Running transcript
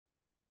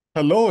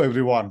Hello,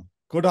 everyone.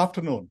 Good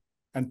afternoon,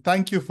 and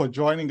thank you for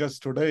joining us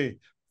today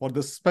for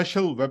this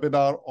special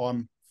webinar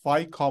on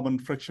 5 common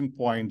friction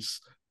points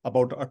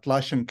about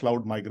Atlassian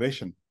Cloud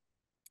Migration.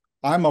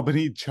 I'm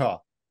Abhineet Jha,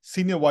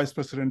 Senior Vice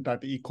President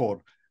at eCore,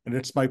 and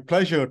it's my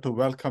pleasure to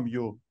welcome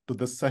you to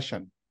this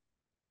session.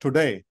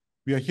 Today,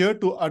 we are here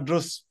to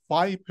address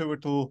 5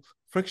 pivotal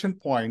friction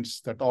points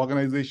that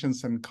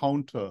organizations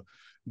encounter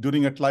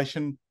during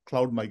Atlassian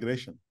Cloud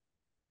Migration: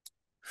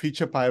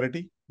 feature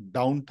parity,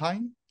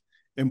 downtime,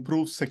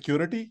 improve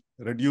security,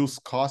 reduce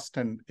cost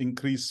and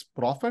increase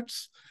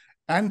profits,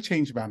 and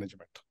change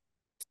management.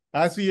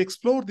 As we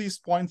explore these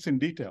points in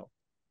detail,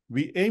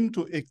 we aim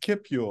to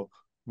equip you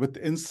with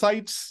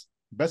insights,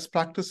 best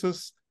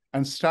practices,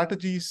 and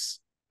strategies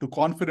to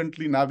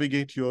confidently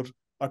navigate your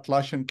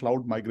Atlassian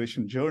cloud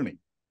migration journey.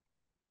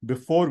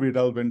 Before we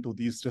delve into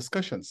these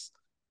discussions,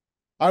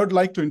 I would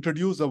like to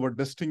introduce our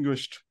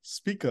distinguished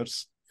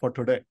speakers for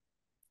today.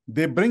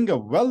 They bring a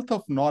wealth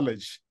of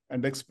knowledge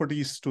and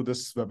expertise to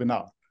this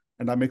webinar,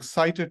 and I'm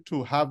excited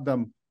to have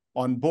them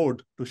on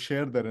board to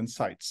share their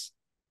insights.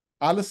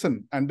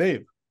 Allison and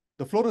Dave,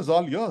 the floor is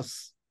all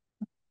yours.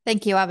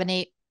 Thank you,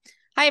 Avani.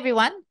 Hi,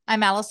 everyone.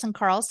 I'm Allison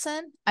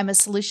Carlson. I'm a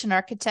solution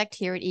architect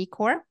here at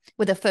eCore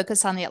with a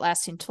focus on the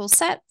Atlassian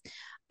toolset.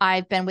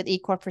 I've been with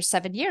eCore for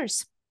 7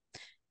 years.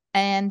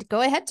 And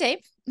go ahead, Dave.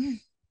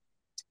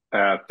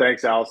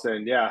 Thanks,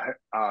 Allison.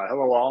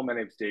 Hello all. My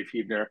name is Dave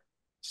Heebner,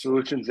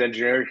 solutions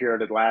engineer here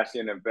at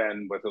Atlassian. I've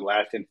been with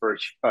Atlassian for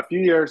a few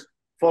years,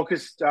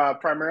 focused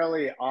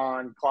primarily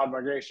on cloud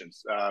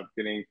migrations,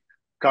 getting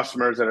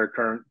customers that are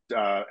current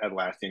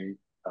Atlassian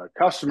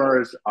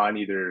customers on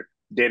either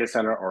data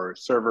center or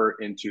server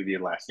into the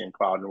Atlassian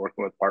cloud, and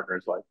working with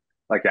partners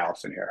like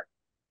Allison here.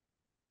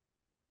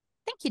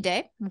 Thank you,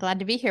 Dave. I'm glad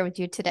to be here with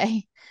you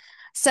today.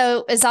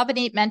 So as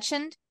Avani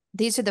mentioned,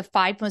 these are the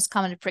 5 most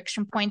common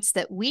friction points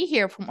that we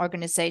hear from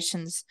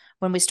organizations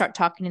when we start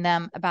talking to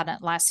them about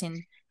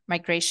Atlassian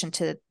migration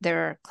to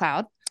their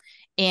cloud.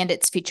 And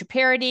it's feature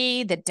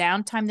parity, the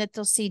downtime that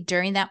they'll see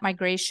during that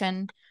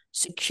migration,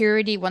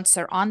 security once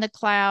they're on the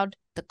cloud,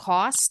 the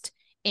cost,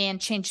 and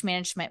change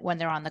management when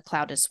they're on the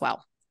cloud as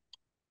well.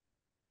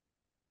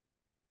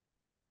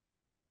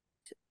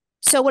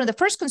 So one of the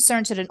first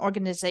concerns that an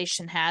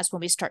organization has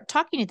when we start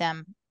talking to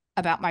them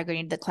about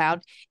migrating to the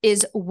cloud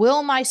is,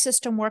 will my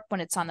system work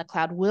when it's on the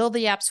cloud? Will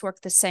the apps work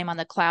the same on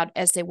the cloud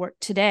as they work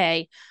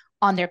today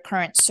on their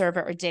current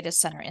server or data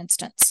center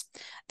instance?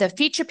 The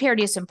feature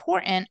parity is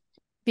important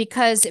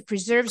because it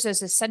preserves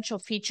those essential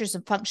features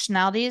and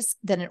functionalities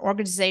that an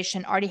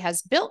organization already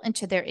has built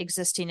into their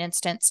existing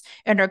instance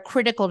and are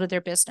critical to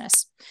their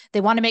business.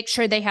 They want to make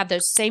sure they have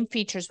those same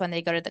features when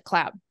they go to the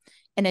cloud.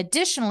 And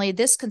additionally,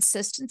 this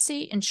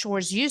consistency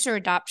ensures user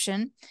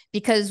adoption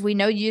because we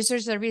know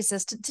users are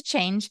resistant to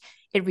change.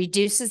 It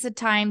reduces the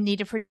time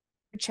needed for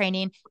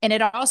training, and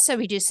it also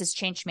reduces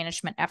change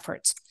management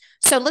efforts.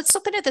 So let's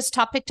look into this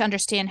topic to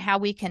understand how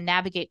we can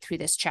navigate through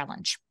this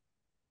challenge.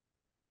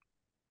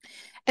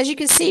 As you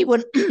can see,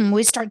 when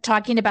we start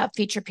talking about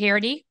feature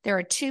parity, there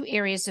are 2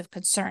 areas of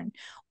concern.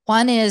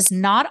 One is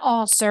not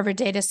all server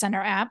data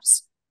center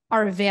apps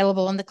are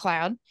available in the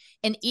cloud.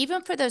 And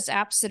even for those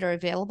apps that are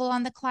available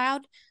on the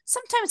cloud,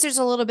 sometimes there's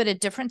a little bit of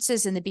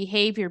differences in the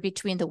behavior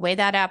between the way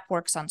that app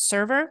works on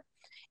server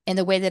and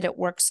the way that it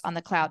works on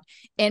the cloud.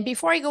 And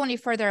before I go any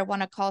further, I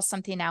want to call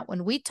something out.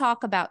 When we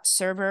talk about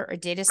server or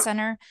data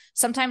center,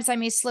 sometimes I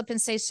may slip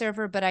and say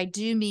server, but I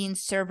do mean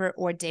server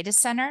or data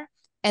center.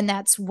 And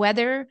that's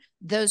whether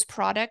those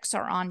products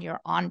are on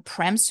your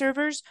on-prem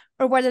servers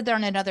or whether they're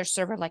on another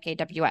server like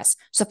AWS.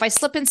 So if I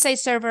slip and say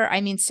server, I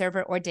mean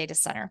server or data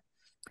center.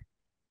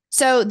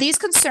 So these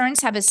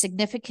concerns have a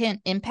significant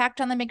impact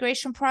on the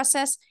migration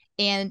process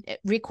and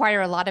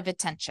require a lot of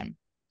attention.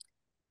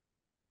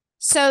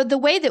 So the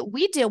way that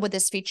we deal with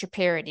this feature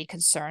parity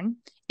concern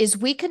is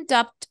we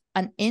conduct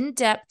an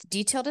in-depth,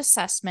 detailed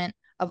assessment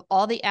of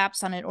all the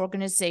apps on an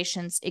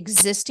organization's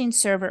existing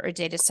server or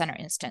data center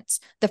instance.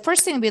 The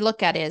first thing we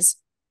look at is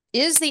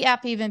the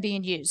app even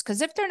being used?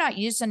 Because if they're not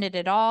using it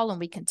at all, and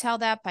we can tell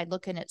that by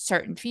looking at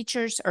certain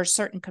features or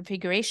certain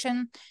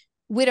configuration,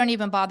 we don't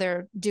even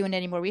bother doing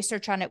any more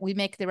research on it. We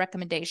make the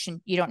recommendation,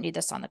 you don't need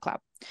this on the cloud.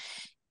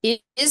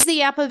 Is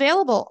the app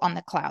available on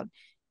the cloud?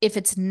 If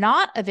it's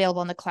not available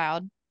on the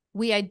cloud,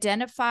 we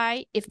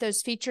identify if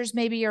those features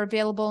maybe are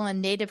available in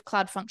native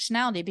cloud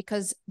functionality,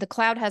 because the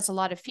cloud has a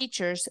lot of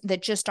features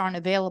that just aren't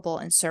available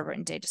in server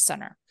and data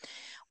center.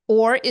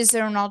 Or is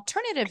there an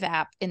alternative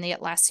app in the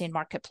Atlassian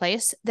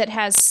marketplace that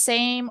has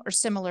same or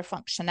similar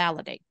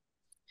functionality?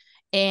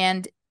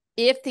 And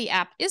if the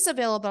app is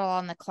available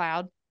on the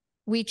cloud,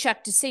 we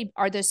check to see,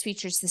 are those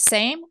features the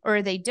same or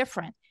are they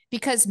different?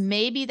 Because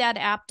maybe that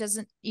app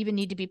doesn't even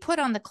need to be put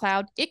on the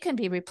cloud. It can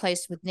be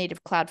replaced with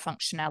native cloud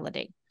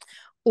functionality.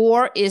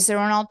 Or is there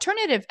an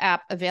alternative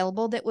app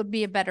available that would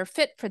be a better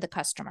fit for the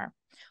customer?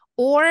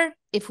 Or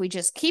if we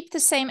just keep the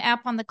same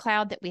app on the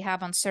cloud that we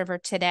have on server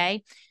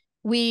today,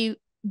 we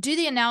do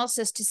the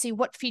analysis to see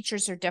what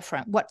features are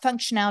different, what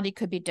functionality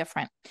could be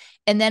different.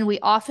 And then we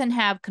often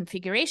have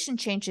configuration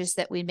changes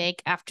that we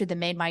make after the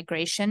main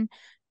migration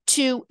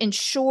to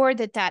ensure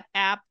that that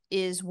app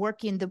is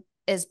working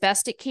as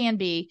best it can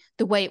be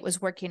the way it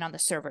was working on the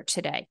server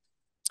today.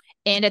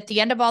 And at the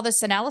end of all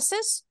this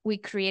analysis, we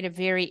create a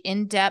very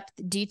in-depth,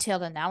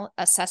 detailed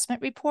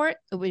assessment report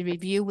that we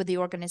review with the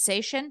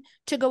organization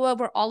to go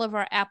over all of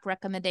our app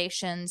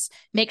recommendations,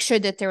 make sure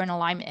that they're in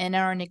alignment and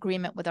are in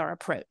agreement with our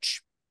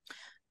approach.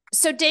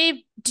 So Dave,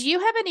 do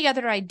you have any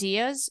other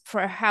ideas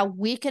for how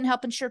we can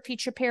help ensure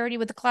feature parity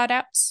with the cloud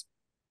apps?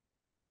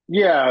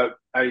 Yeah,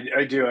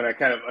 I do. And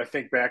I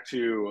think back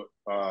to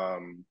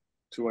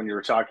when you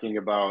were talking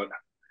about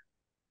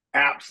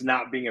apps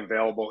not being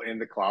available in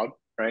the cloud,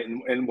 right?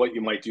 And what you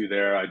might do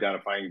there,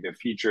 identifying the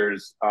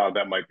features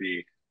that might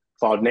be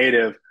cloud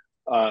native.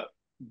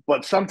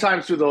 But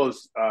sometimes through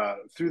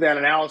that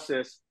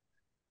analysis,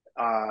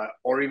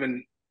 or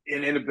even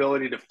an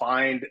inability to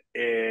find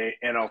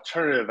an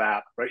alternative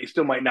app, right? You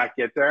still might not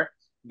get there.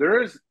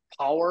 There is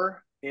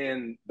power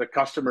in the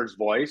customer's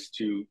voice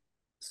to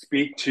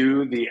speak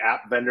to the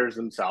app vendors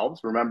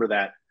themselves. Remember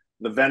that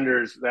the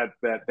vendors that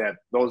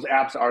those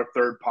apps are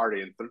third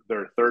party, and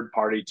they're third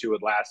party to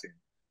Atlassian.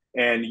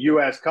 And you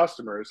as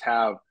customers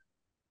have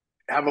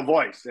a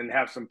voice and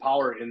have some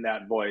power in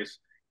that voice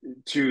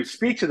to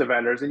speak to the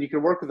vendors. And you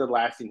can work with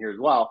Atlassian here as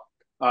well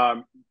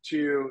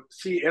to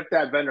see if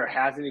that vendor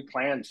has any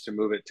plans to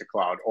move it to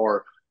cloud,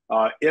 or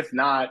if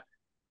not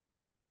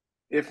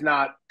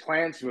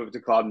plans to move it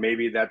to cloud,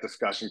 maybe that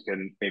discussion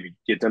can maybe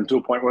get them to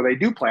a point where they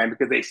do plan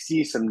because they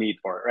see some need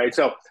for it, right?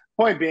 So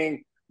point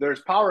being,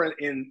 there's power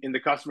in the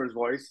customer's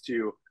voice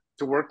to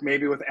work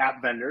maybe with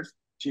app vendors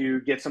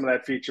to get some of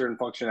that feature and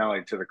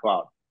functionality to the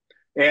cloud.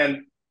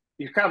 And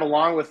you kind of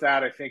along with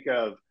that, I think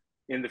of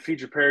in the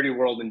feature parity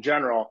world in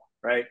general,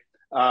 right?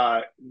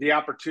 The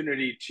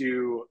opportunity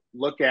to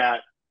look at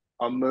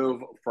a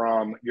move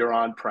from your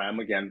on-prem,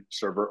 again,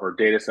 server or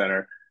data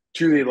center,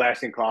 to the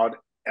Atlassian cloud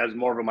as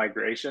more of a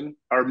migration,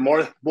 or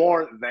more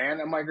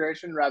than a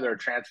migration, rather a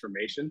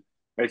transformation,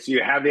 right? So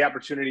you have the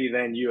opportunity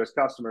then, you as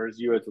customers,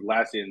 you as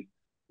Atlassian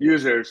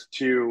users,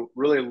 to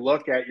really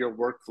look at your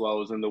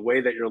workflows and the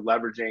way that you're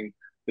leveraging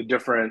the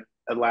different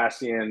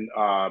Atlassian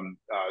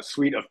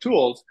suite of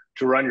tools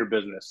to run your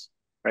business,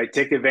 right?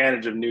 Take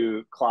advantage of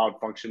new cloud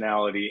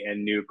functionality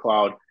and new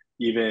cloud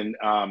even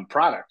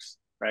products,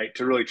 right?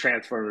 To really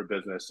transform your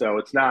business. So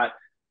it's not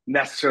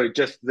necessarily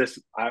just this,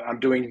 I'm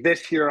doing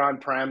this here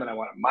on-prem and I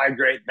want to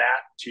migrate that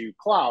to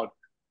cloud.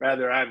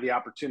 Rather, I have the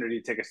opportunity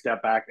to take a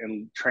step back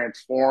and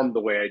transform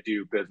the way I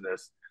do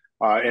business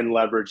and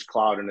leverage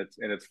cloud in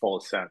its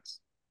fullest sense.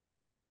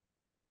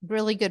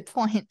 Really good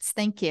points.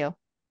 Thank you.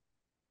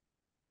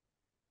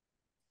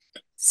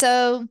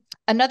 So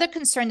another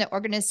concern that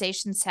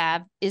organizations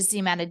have is the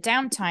amount of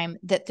downtime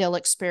that they'll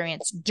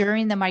experience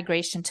during the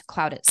migration to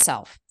cloud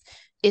itself.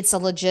 It's a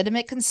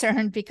legitimate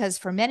concern because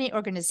for many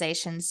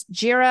organizations,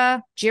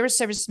 Jira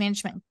Service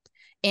Management,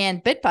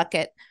 and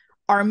Bitbucket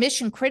are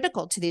mission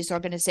critical to these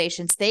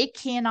organizations. They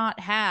cannot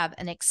have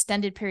an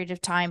extended period of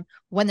time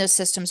when those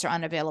systems are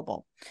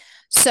unavailable.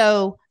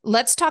 So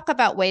let's talk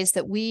about ways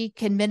that we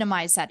can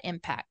minimize that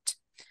impact.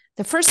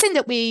 The first thing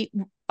that we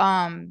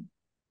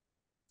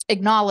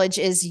acknowledge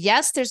is,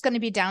 yes, there's going to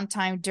be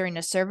downtime during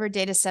a server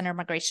data center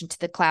migration to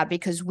the cloud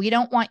because we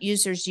don't want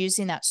users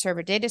using that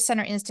server data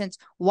center instance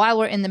while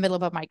we're in the middle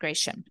of a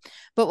migration.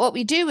 But what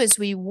we do is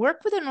we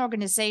work with an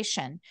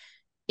organization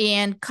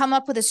and come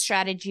up with a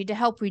strategy to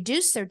help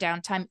reduce their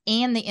downtime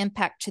and the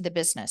impact to the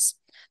business.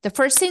 The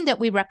first thing that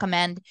we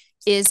recommend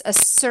is a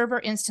server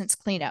instance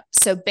cleanup.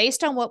 So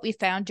based on what we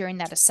found during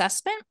that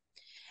assessment,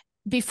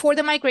 before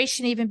the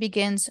migration even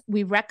begins,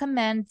 we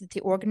recommend that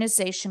the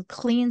organization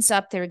cleans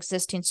up their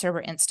existing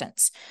server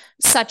instance,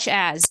 such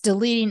as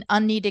deleting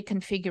unneeded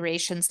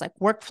configurations like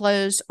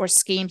workflows or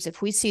schemes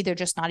if we see they're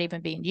just not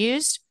even being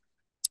used.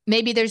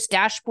 Maybe there's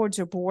dashboards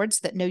or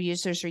boards that no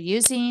users are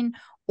using,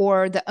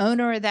 or the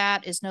owner of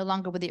that is no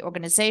longer with the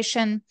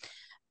organization.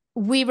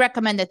 We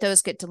recommend that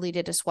those get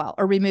deleted as well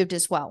or removed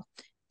as well.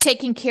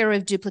 Taking care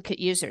of duplicate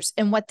users.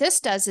 And what this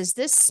does is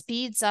this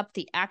speeds up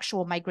the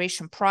actual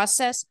migration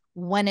process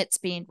when it's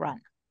being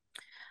run.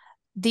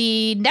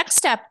 The next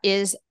step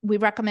is we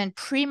recommend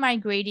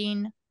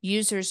pre-migrating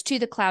users to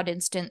the cloud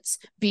instance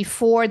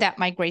before that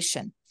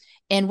migration.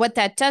 And what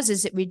that does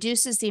is it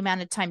reduces the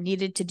amount of time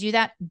needed to do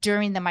that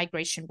during the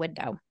migration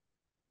window.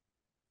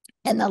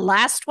 And the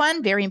last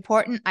one, very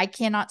important, I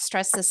cannot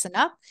stress this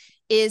enough,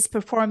 is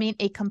performing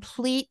a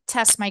complete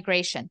test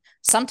migration.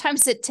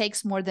 Sometimes it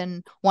takes more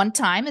than one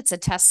time. It's a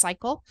test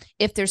cycle.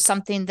 If there's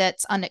something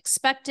that's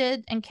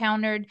unexpected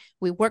encountered,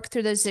 we work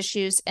through those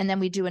issues, and then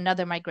we do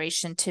another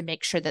migration to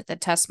make sure that the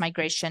test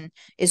migration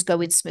is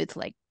going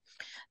smoothly.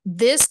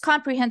 This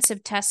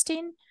comprehensive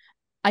testing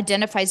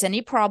identifies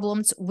any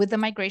problems with the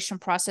migration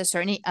process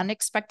or any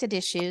unexpected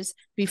issues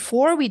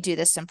before we do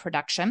this in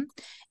production.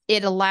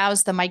 It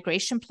allows the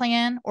migration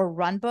plan or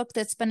runbook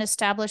that's been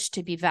established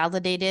to be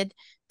validated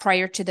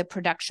prior to the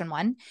production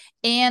one.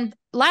 And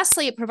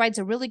lastly, it provides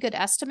a really good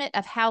estimate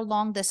of how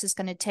long this is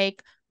going to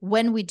take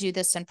when we do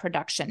this in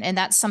production. And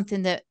that's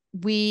something that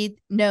we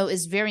know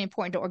is very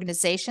important to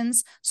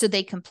organizations so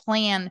they can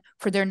plan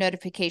for their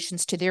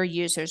notifications to their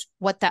users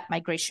what that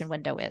migration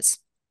window is.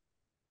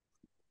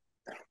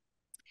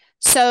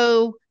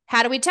 So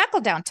how do we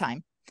tackle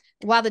downtime?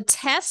 While the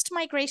test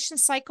migration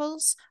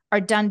cycles are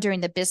done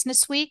during the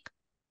business week,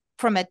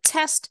 from a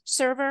test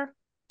server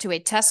to a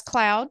test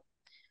cloud,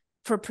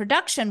 for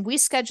production, we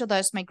schedule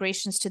those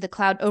migrations to the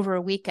cloud over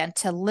a weekend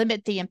to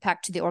limit the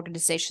impact to the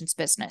organization's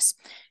business.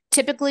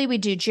 Typically, we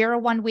do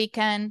Jira one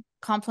weekend,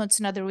 Confluence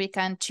another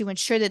weekend to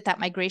ensure that that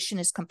migration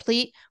is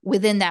complete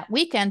within that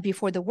weekend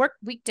before the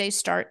weekday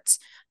starts,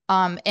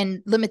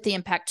 and limit the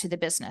impact to the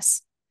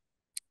business.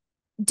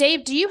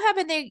 Dave, do you have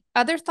any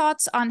other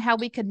thoughts on how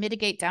we could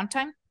mitigate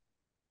downtime?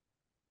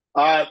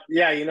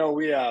 Yeah, you know,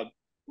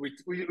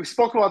 we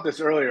spoke about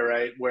this earlier,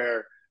 right?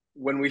 Where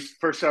when we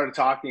first started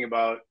talking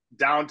about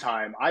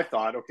downtime, I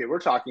thought, okay, we're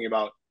talking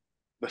about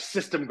the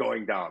system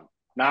going down,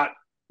 not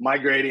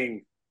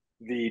migrating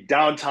the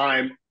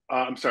downtime.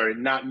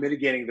 Not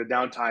mitigating the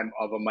downtime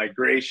of a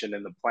migration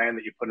and the plan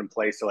that you put in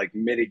place to like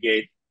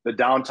mitigate the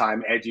downtime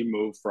as you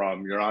move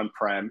from your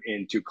on-prem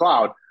into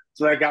cloud.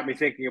 So that got me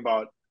thinking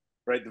about,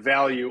 right, the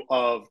value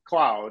of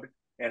cloud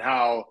and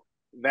how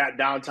that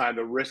downtime,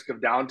 the risk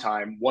of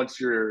downtime once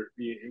you're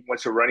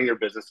running your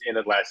business in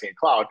Atlassian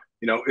Cloud,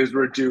 you know, is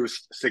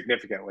reduced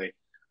significantly,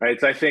 right?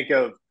 So I think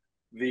of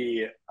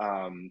the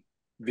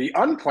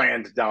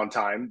unplanned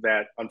downtime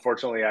that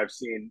unfortunately I've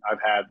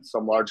had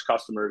some large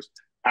customers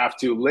have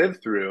to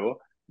live through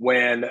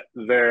when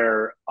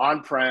their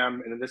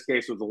on-prem, and in this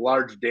case was a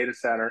large data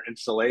center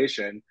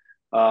installation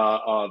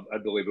of, I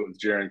believe it was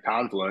Jira and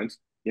Confluence,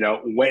 you know,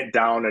 went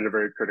down at a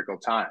very critical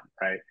time,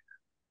 right?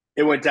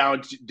 It went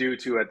down due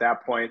to, at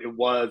that point, it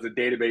was a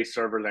database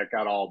server that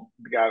got all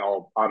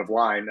out of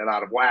line and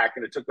out of whack,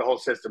 and it took the whole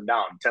system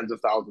down. Tens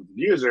of thousands of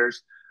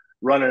users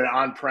running an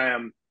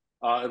on-prem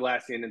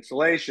Atlassian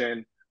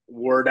installation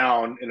were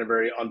down in a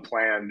very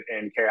unplanned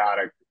and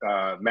chaotic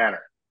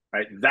manner,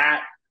 right?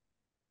 That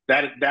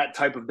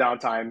type of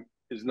downtime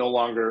is no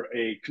longer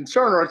a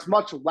concern, or it's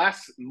much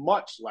less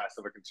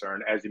of a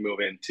concern as you move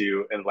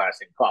into an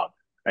Atlassian Cloud,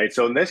 right?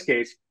 So in this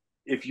case,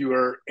 if you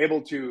are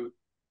able to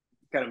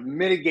kind of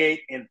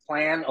mitigate and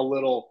plan a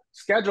little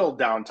scheduled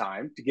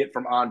downtime to get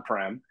from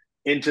on-prem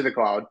into the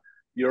cloud,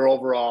 your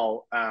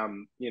overall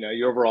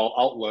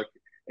outlook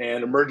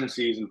and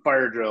emergencies and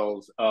fire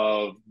drills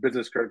of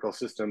business critical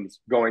systems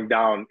going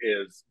down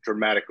is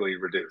dramatically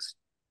reduced.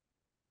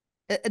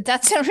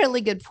 That's a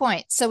really good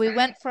point. So we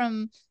went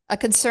from a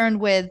concern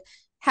with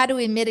how do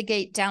we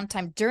mitigate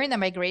downtime during the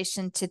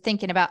migration to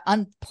thinking about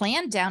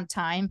unplanned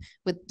downtime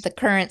with the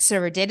current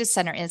server data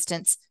center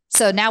instance.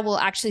 So now we'll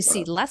actually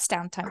see less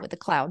downtime with the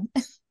cloud.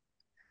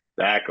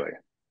 Exactly.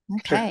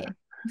 Okay.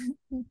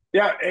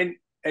 Yeah,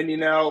 and you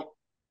know,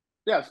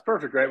 yeah, it's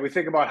perfect, right? We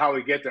think about how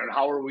we get there and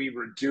how are we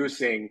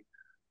reducing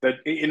that.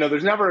 You know,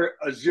 there's never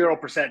a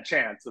 0%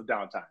 chance of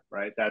downtime,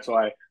 right? That's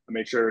why I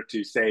make sure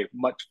to say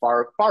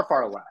far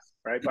less,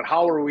 right? But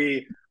how are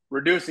we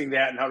reducing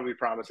that, and how do we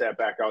promise that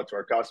back out to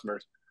our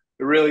customers?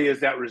 It really is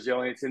that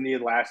resilience in the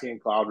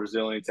Atlassian Cloud,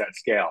 resilience at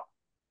scale,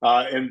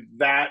 and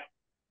that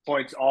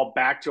points all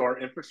back to our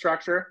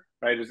infrastructure,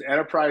 right? It's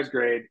enterprise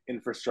grade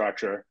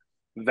infrastructure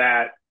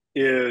that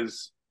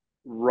is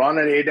run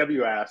at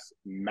AWS,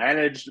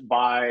 managed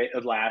by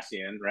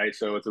Atlassian, right?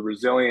 So it's a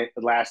resilient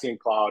Atlassian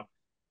Cloud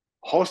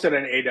hosted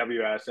in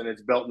AWS, and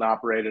it's built and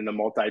operated in a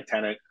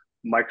multi-tenant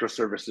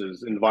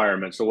microservices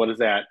environment. So what does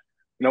that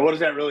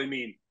really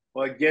mean?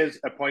 Well,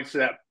 it points to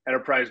that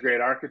enterprise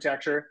grade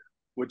architecture,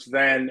 which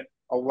then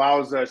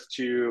allows us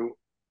to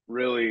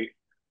really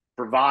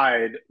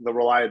provide the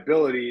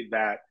reliability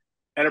that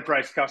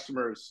enterprise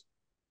customers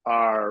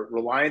are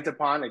reliant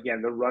upon.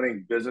 Again, they're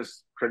running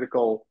business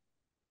critical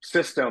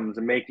systems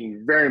and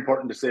making very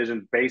important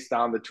decisions based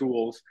on the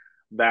tools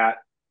that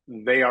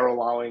they are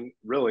allowing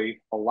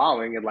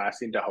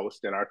Atlassian to host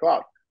in our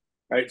cloud,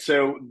 right?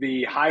 So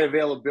the high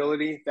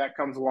availability that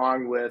comes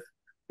along with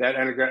that,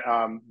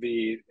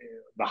 the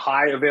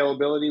high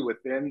availability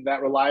within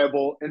that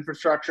reliable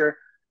infrastructure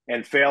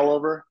and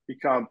failover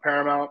become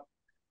paramount.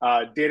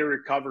 Data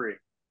recovery,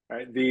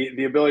 right?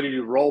 The ability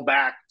to roll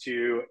back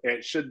to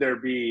it should there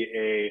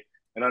be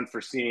an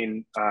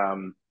unforeseen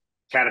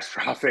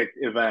catastrophic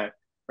event,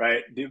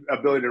 right? The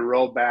ability to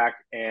roll back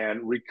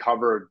and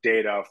recover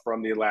data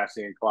from the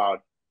Atlassian Cloud,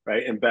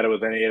 right? Embedded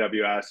within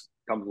AWS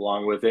comes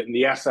along with it. And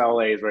the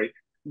SLAs, right?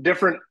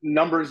 Different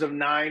numbers of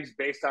nines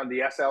based on the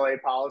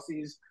SLA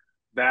policies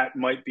that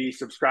might be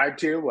subscribed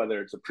to, whether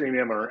it's a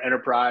premium or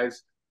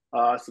enterprise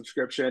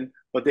subscription,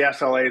 but the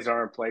SLAs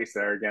are in place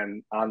there,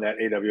 again, on that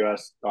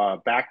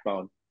AWS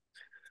backbone.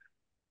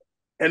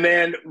 And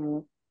then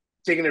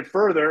taking it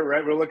further,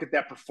 right, we'll look at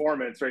that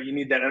performance, right? You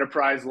need that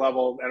enterprise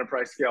level,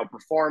 enterprise scale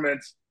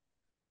performance.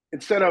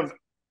 Instead of,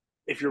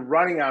 if you're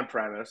running on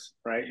premise,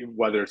 right,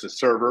 whether it's a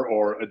server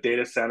or a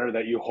data center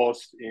that you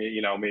host,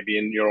 maybe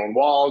in your own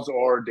walls,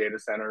 or data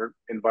center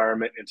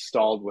environment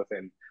installed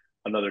within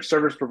another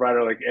service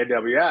provider like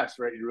AWS,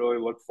 right, you really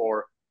look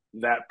for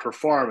that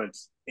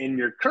performance. In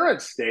your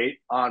current state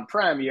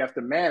on-prem, you have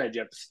to manage,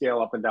 you have to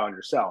scale up and down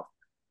yourself.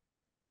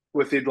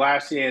 With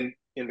Atlassian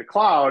in the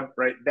cloud,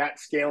 right, that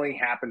scaling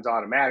happens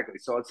automatically.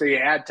 So let's say you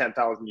add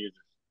 10,000 users,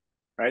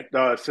 right,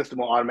 the system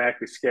will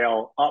automatically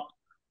scale up.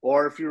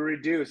 Or if you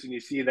reduce and you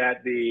see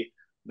that the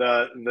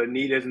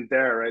need isn't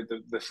there, right,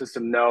 the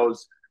system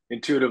knows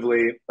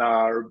intuitively,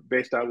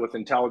 based on with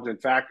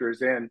intelligent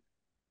factors in,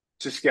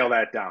 to scale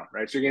that down,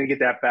 right? So you're going to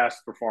get that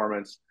best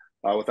performance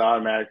with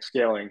automatic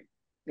scaling.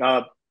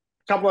 A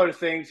couple other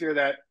things here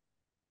that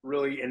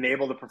really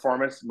enable the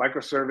performance: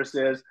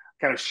 microservices,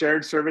 kind of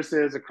shared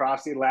services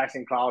across the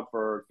Atlassian cloud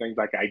for things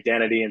like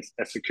identity and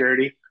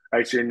security,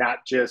 right? So you're not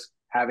just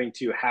having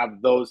to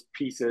have those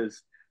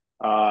pieces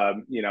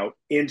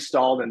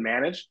installed and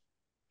managed.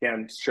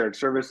 Again, shared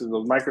services,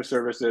 those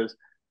microservices.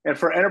 And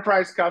for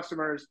enterprise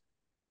customers,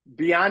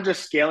 beyond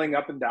just scaling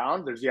up and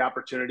down, there's the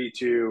opportunity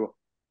to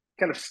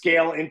kind of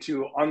scale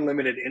into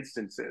unlimited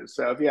instances.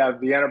 So if you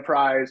have the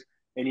enterprise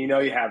and you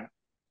have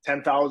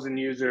 10,000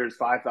 users,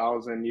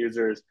 5,000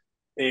 users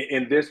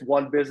in this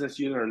one business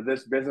unit or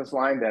this business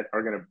line that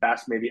are going to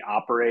best maybe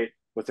operate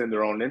within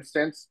their own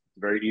instance,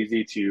 it's very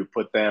easy to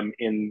put them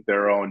in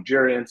their own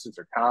Jira instance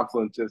or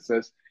Confluence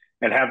instance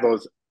and have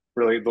those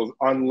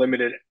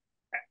unlimited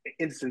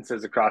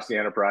instances across the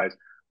enterprise,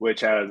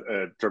 which has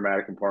a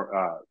dramatic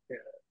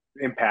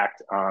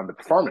impact on the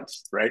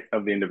performance, right,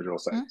 of the individual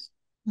sites.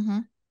 Mm-hmm.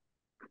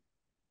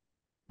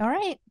 All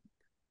right.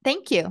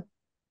 Thank you.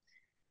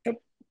 Yep.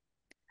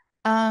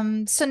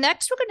 So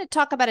next, we're going to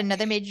talk about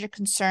another major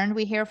concern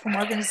we hear from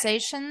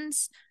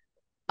organizations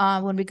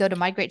when we go to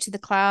migrate to the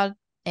cloud,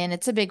 and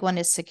it's a big one,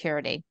 is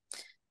security.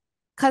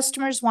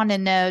 Customers want to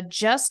know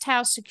just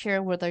how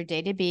secure will their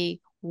data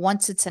be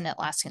once it's in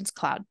Atlassian's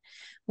cloud.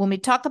 When we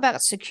talk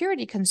about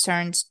security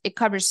concerns, it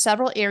covers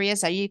several areas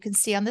that you can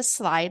see on this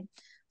slide.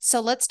 So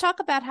let's talk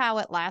about how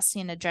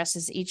Atlassian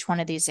addresses each one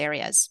of these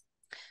areas.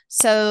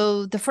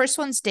 So the first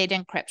one's data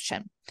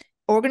encryption.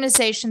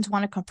 Organizations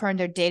want to confirm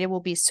their data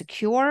will be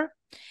secure,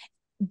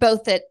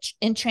 both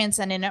in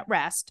transit and at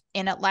rest.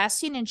 And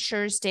Atlassian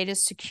ensures data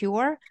is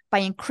secure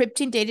by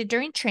encrypting data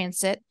during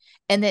transit,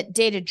 and that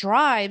data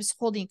drives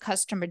holding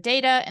customer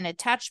data and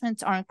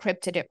attachments are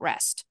encrypted at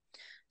rest.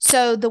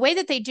 So the way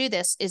that they do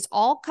this is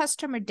all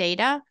customer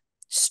data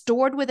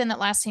stored within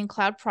Atlassian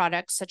cloud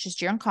products, such as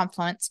Jira and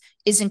Confluence,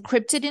 is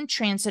encrypted in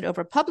transit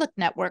over public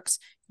networks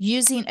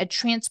using a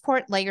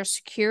transport layer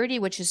security,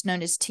 which is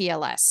known as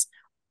TLS,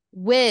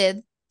 with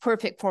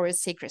perfect forward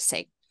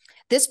secrecy.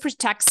 This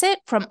protects it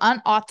from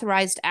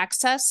unauthorized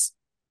access,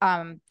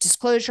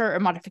 disclosure, or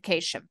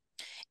modification.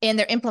 And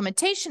their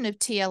implementation of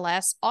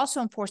TLS also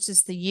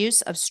enforces the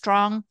use of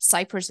strong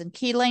ciphers and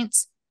key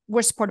lengths.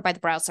 We're supported by the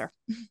browser.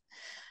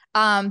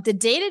 The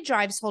data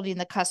drives holding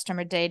the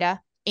customer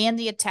data and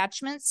the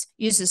attachments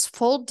uses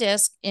full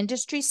disk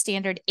industry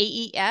standard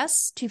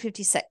AES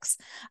 256.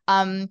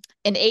 And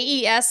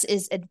AES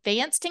is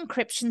Advanced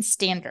Encryption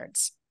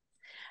Standards.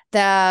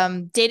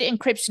 The data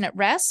encryption at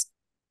rest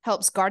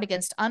helps guard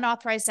against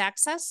unauthorized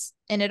access,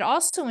 and it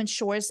also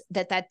ensures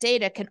that that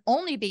data can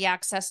only be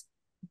accessed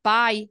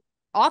by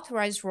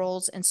authorized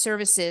roles and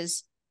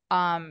services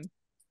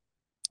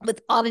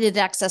with audited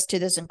access to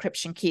those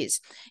encryption keys.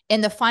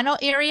 In the final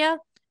area,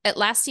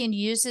 Atlassian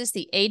uses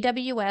the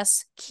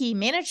AWS Key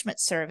Management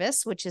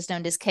Service, which is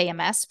known as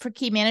KMS, for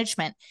key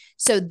management.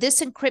 So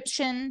this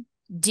encryption,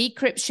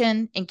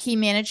 decryption, and key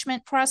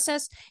management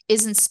process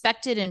is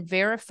inspected and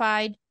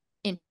verified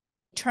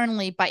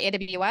internally by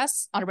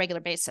AWS on a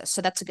regular basis.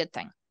 So that's a good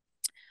thing.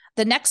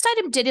 The next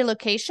item, data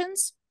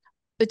locations,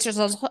 which is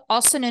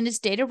also known as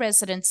data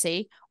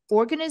residency.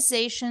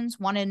 Organizations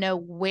want to know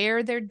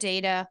where their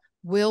data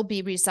will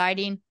be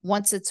residing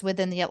once it's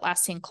within the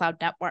Atlassian Cloud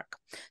Network.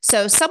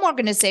 So some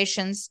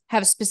organizations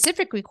have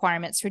specific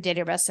requirements for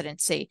data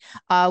residency.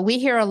 We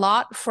hear a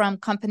lot from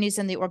companies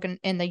in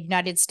the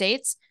United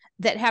States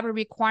that have a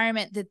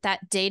requirement that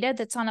that data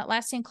that's on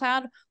Atlassian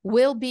Cloud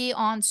will be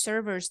on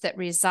servers that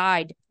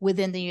reside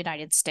within the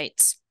United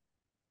States.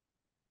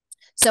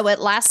 So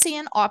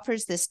Atlassian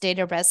offers this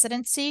data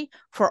residency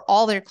for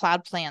all their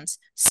cloud plans,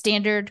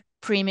 standard,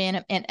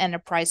 premium, and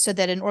enterprise, so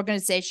that an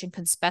organization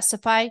can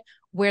specify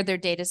where their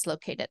data is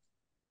located.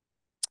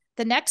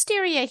 The next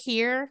area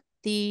here,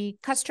 the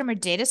customer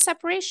data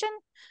separation.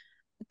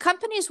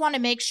 Companies want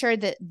to make sure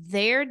that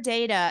their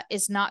data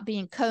is not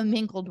being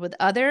commingled with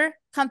other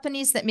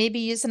companies that may be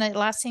using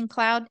Atlassian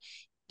Cloud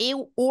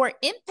or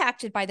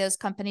impacted by those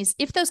companies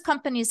if those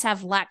companies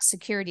have lax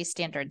security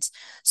standards.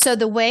 So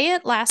the way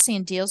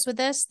Atlassian deals with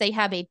this, they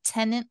have a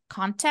tenant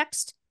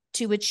context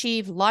to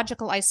achieve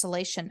logical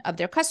isolation of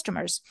their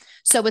customers.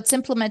 So it's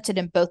implemented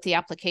in both the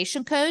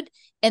application code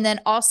and then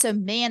also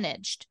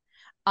managed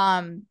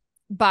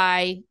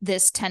by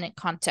this tenant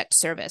context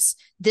service.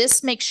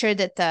 This makes sure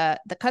that the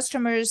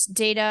customer's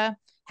data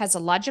has a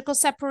logical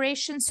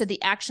separation, so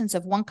the actions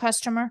of one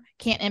customer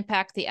can't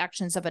impact the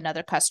actions of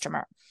another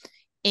customer.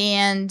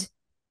 And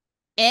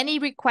any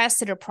requests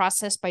that are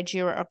processed by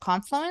Jira or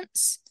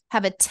Confluence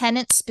have a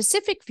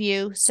tenant-specific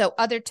view, so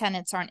other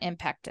tenants aren't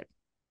impacted.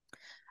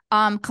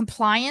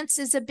 Compliance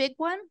is a big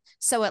one.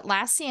 So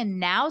Atlassian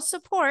now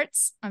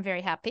supports, I'm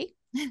very happy,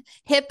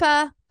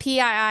 HIPAA,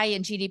 PII,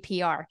 and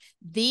GDPR.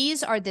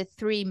 These are the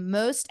three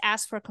most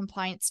asked for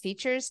compliance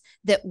features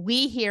that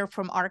we hear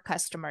from our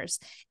customers.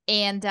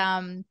 And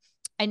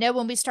I know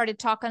when we started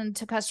talking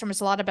to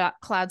customers a lot about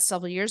cloud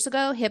several years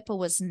ago, HIPAA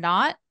was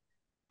not,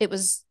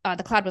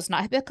 the cloud was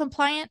not HIPAA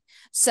compliant.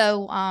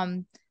 So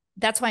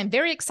that's why I'm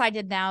very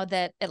excited now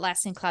that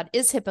Atlassian Cloud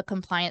is HIPAA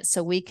compliant,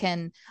 so we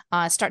can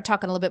start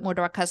talking a little bit more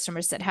to our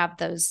customers that have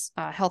those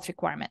health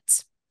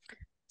requirements.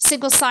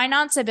 Single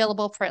sign-ons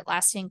available for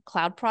Atlassian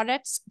Cloud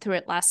products through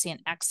Atlassian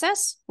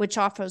Access, which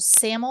offers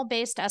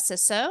SAML-based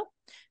SSO,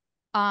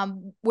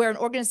 where an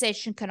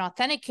organization can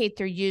authenticate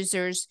their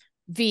users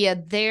via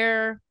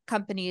their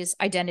company's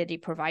identity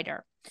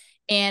provider.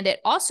 And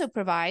it also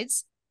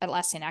provides,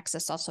 Atlassian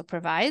Access also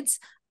provides,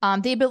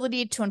 the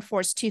ability to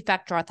enforce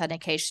two-factor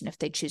authentication if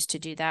they choose to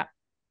do that.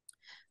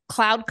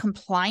 Cloud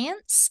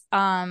compliance.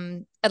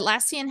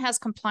 Atlassian has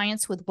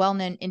compliance with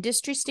well-known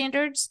industry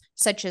standards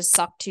such as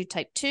SOC 2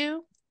 Type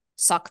 2,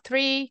 SOC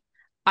 3,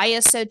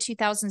 ISO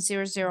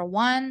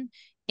 27001,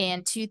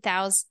 and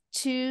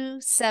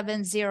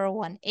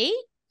 27018,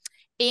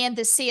 and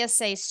the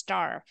CSA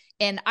star.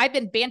 And I've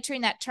been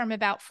bantering that term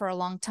about for a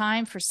long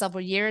time, for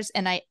several years,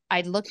 and I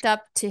looked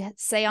up to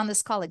say on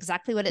this call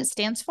exactly what it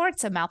stands for.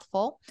 It's a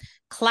mouthful.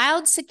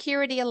 Cloud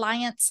Security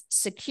Alliance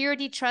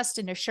Security Trust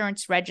and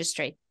Assurance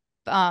Registry.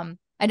 I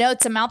know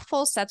it's a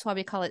mouthful, so that's why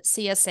we call it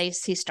CSA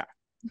C-star.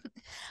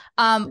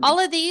 All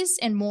of these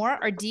and more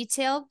are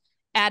detailed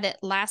at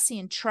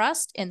Atlassian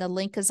Trust, and the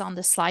link is on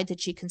the slide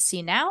that you can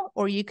see now,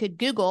 or you could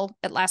Google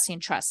Atlassian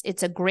Trust.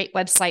 It's a great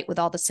website with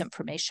all this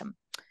information.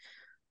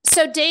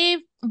 So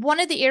Dave,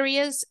 one of the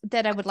areas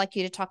that I would like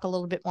you to talk a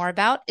little bit more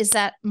about is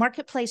that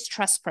Marketplace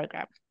Trust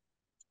Program.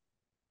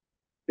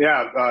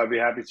 Yeah, I'd be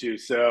happy to.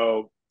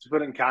 So to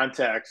put it in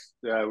context,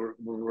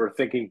 we're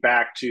thinking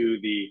back to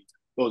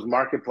those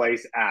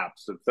marketplace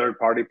apps, the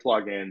third-party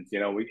plugins. You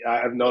know,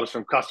 I've noticed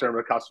from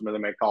customer to customer, they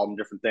may call them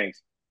different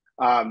things.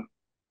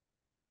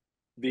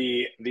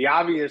 The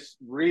obvious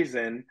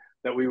reason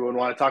that we would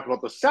want to talk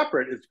about those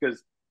separate is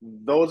because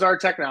those are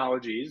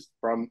technologies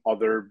from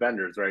other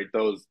vendors, right?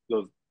 Those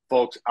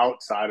folks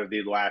outside of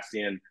the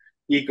Atlassian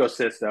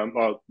ecosystem,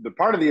 or the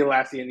part of the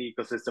Atlassian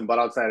ecosystem, but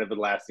outside of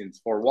Atlassian's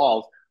four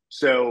walls.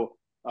 So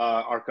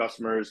our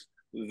customers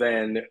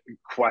then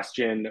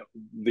question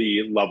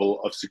the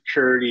level of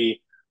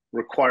security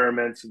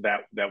requirements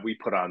that we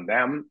put on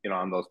them, you know,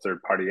 on those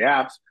third-party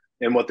apps,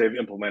 and what they've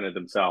implemented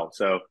themselves.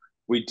 So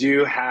we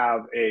do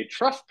have a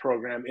trust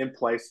program in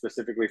place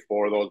specifically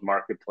for those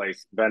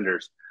marketplace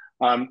vendors.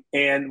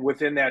 And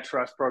within that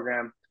trust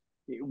program,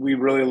 we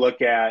really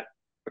look at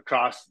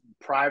across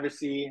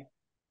privacy,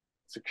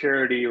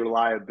 security,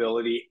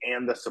 reliability,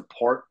 and the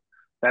support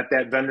that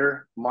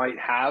vendor might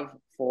have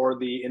for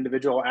the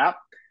individual app.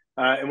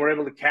 And we're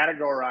able to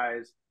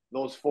categorize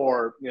those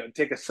four, you know,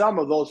 take a sum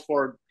of those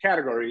four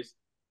categories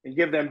and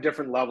give them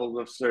different levels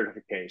of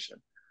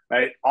certification,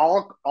 right?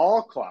 All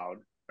cloud,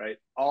 right?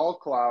 All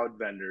cloud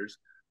vendors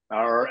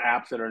or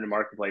apps that are in the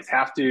marketplace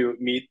have to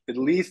meet at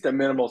least a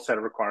minimal set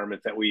of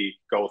requirements that we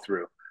go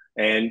through.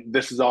 And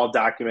this is all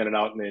documented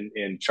out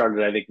and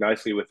charted, I think,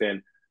 nicely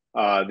within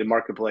the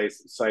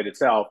marketplace site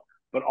itself.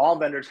 But all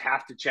vendors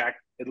have to check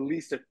at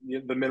least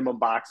the minimum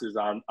boxes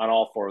on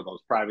all four of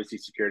those: privacy,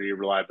 security,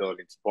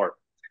 reliability, and support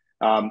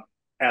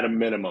at a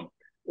minimum.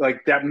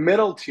 Like that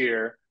middle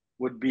tier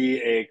would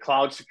be a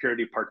cloud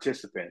security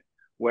participant,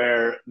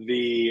 where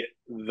the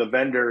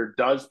vendor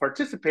does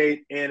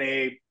participate in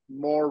a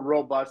more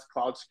robust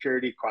cloud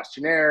security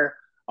questionnaire,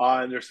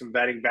 and there's some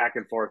vetting back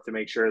and forth to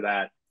make sure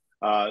that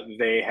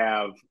they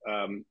have,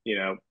 you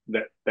know,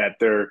 that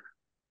their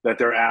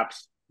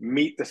apps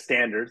meet the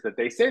standards that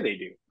they say they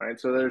do, right?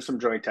 So there's some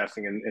joint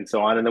testing and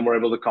so on, and then we're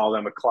able to call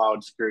them a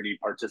cloud security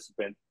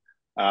participant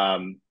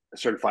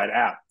certified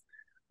app.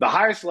 The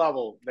highest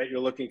level that you're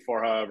looking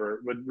for,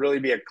 however, would really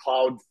be a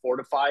cloud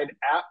fortified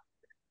app,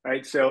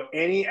 right? So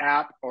any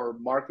app or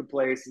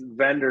marketplace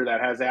vendor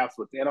that has apps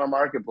within our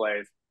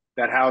marketplace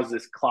that has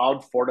this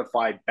cloud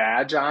fortified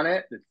badge on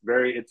it,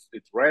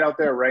 it's right out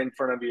there, right in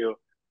front of you.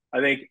 I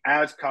think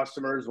as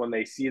customers, when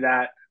they see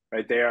that,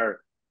 right, they are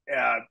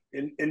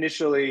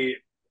initially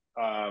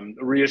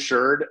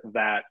reassured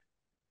that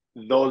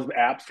those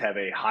apps have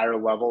a higher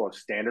level of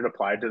standard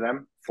applied to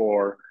them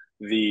for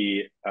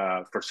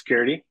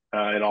security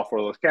in all four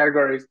of those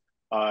categories.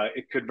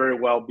 It could very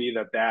well be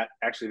that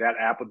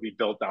app would be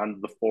built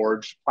on the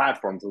Forge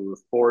platform. So the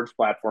Forge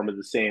platform is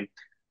the same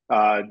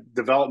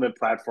development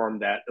platform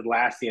that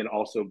Atlassian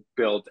also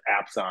builds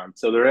apps on.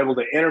 So they're able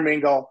to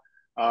intermingle.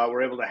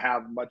 We're able to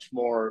have much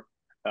more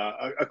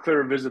a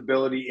clearer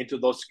visibility into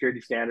those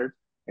security standards.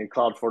 And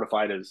Cloud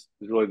Fortified is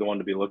really the one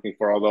to be looking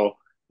for. Although,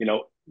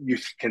 you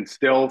can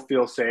still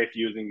feel safe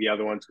using the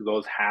other ones because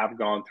those have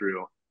gone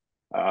through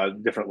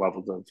different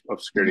levels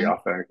of security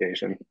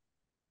authentication.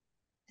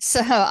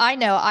 So I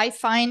know I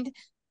find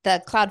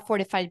the Cloud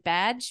Fortified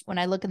badge when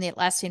I look in the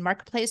Atlassian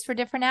marketplace for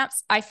different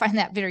apps. I find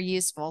that very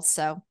useful.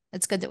 So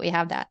it's good that we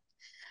have that.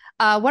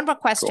 One more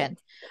question.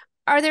 Cool.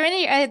 Are there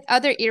any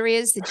other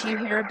areas that you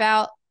hear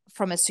about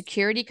from a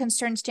security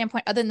concern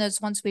standpoint, other than those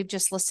ones we've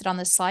just listed on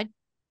this slide?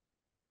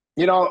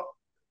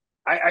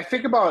 I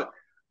think about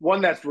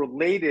one that's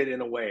related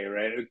in a way,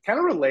 right? It kind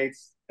of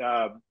relates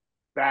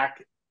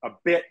back a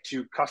bit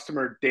to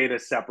customer data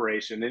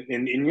separation.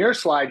 In your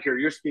slide here,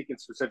 you're speaking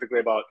specifically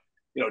about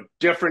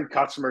different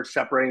customers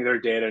separating their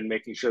data and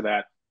making sure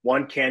that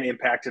one can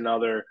impact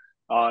another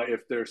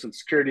if there's some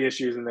security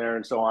issues in there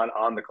and so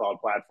on the cloud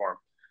platform.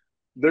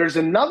 There's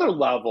another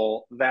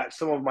level that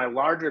some of my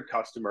larger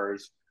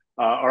customers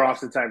are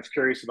oftentimes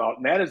curious about,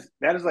 and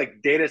that is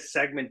like data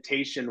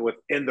segmentation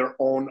within their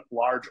own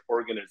large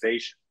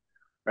organization,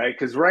 right?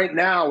 Because right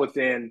now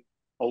within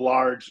a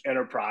large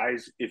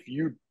enterprise, if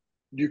you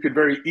could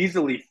very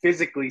easily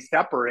physically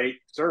separate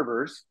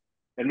servers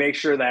and make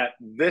sure that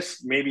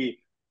this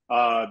maybe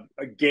a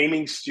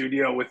gaming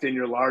studio within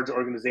your large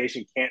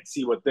organization can't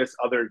see what this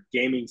other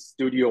gaming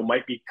studio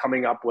might be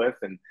coming up with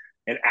and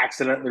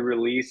accidentally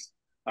release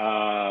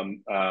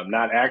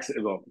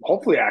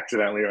hopefully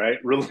accidentally, right?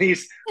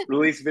 Release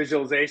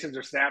visualizations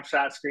or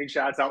snapshots,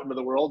 screenshots out into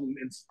the world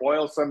and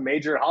spoil some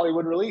major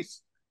Hollywood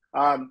release.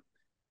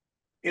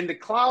 In the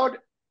cloud,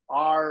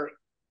 our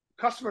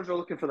customers are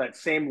looking for that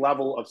same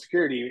level of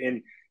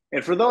security.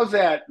 And for those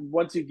that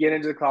once you get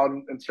into the cloud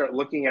and start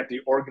looking at the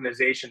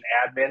organization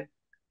admin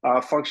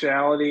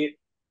functionality,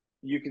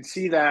 you can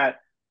see that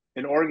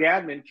an org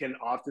admin can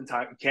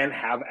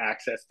have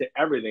access to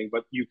everything,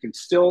 but you can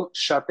still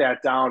shut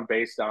that down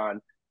based on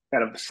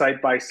kind of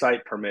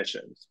site-by-site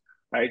permissions,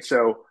 right?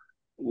 So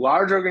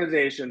large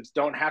organizations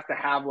don't have to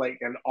have like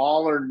an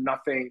all or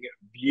nothing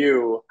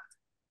view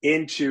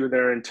into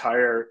their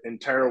entire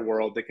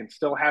world. They can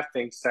still have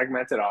things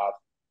segmented off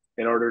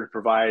in order to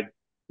provide,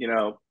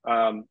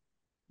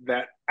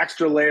 that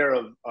extra layer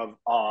of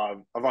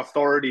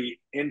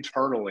authority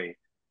internally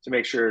to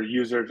make sure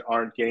users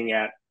aren't getting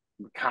at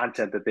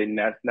content that they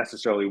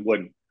necessarily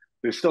wouldn't.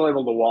 They're still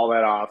able to wall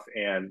that off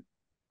and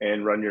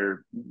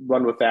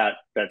run with that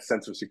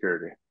sense of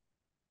security.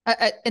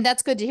 And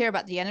that's good to hear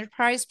about the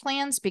enterprise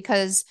plans,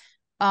 because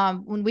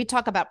when we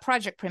talk about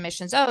project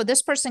permissions,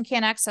 this person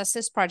can't access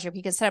this project,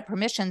 we can set up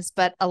permissions,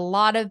 but a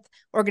lot of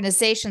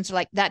organizations are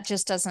like, that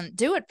just doesn't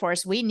do it for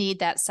us. We need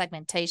that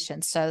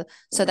segmentation. So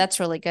that's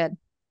really good.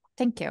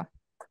 Thank you.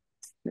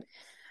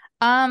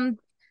 The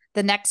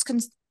next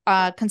concern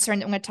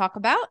that I'm going to talk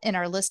about in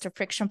our list of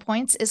friction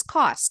points is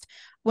cost.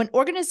 When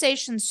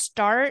organizations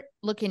start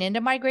looking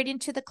into migrating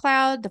to the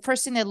cloud, the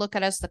first thing they look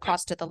at is the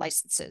cost of the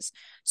licenses.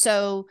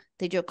 So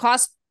they do a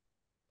cost,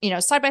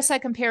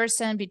 side-by-side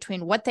comparison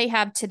between what they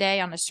have today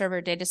on a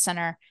server data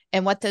center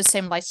and what those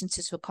same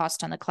licenses would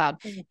cost on the cloud.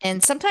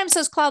 And sometimes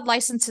those cloud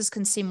licenses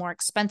can seem more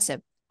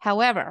expensive.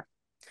 However,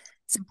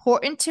 it's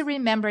important to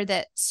remember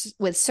that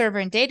with server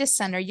and data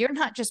center, you're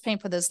not just paying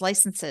for those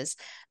licenses.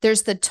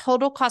 There's the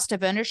total cost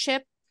of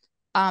ownership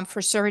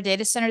for server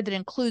data center that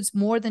includes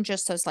more than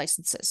just those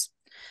licenses.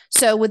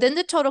 So within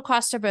the total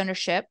cost of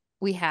ownership,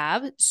 we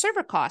have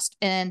server cost,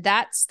 and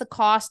that's the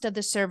cost of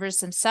the servers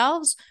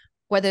themselves,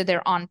 whether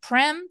they're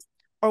on-prem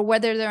or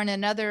whether they're in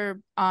another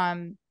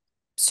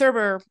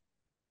server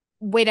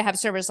way to have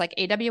servers like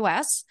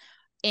AWS.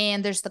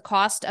 And there's the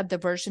cost of the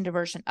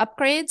version-to-version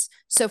upgrades.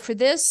 So for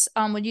this,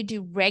 when you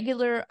do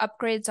regular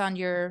upgrades on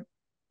your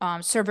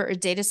server or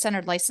data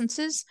center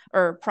licenses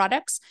or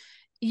products,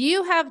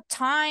 you have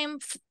time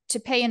to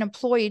pay an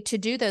employee to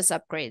do those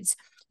upgrades.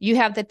 You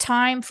have the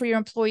time for your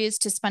employees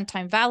to spend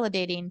time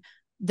validating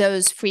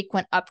those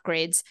frequent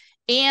upgrades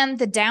and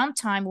the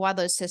downtime while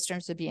those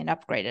systems are being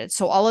upgraded.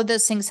 So all of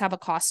those things have a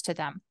cost to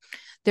them.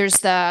 There's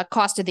the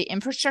cost of the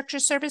infrastructure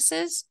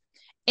services,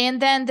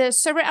 and then the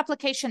server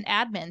application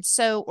admin.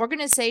 So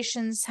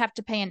organizations have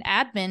to pay an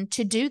admin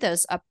to do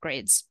those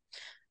upgrades.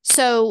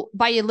 So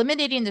by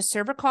eliminating the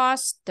server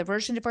costs, the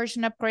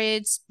version-to-version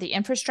upgrades, the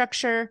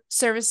infrastructure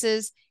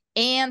services,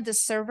 and the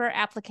server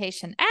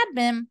application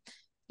admin,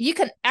 you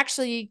can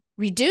actually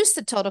reduce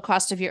the total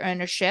cost of your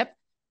ownership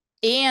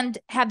and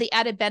have the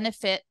added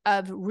benefit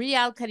of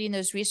reallocating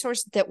those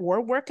resources that we're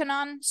working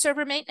on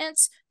server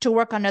maintenance to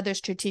work on other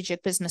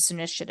strategic business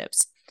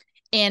initiatives.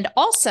 And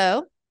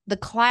also, the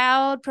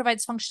cloud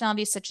provides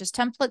functionality such as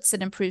templates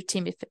that improve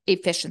team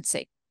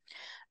efficiency.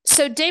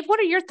 So Dave, what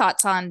are your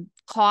thoughts on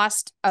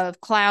cost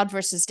of cloud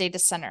versus data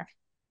center?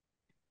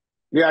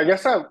 Yeah, I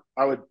guess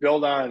I would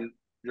build on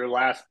your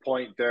last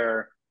point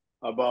there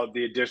about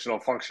the additional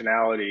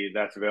functionality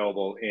that's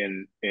available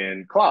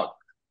in cloud,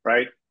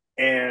 right?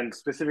 And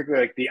specifically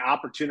like the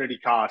opportunity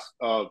cost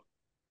of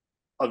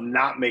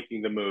not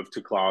making the move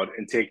to cloud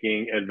and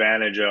taking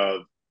advantage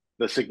of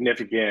the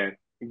significant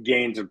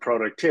gains in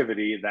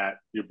productivity that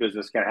your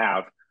business can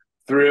have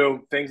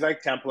through things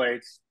like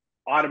templates,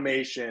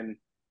 automation,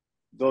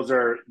 those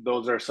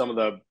are some of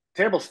the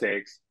table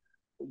stakes.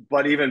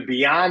 But even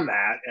beyond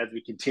that, as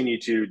we continue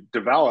to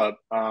develop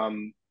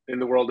in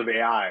the world of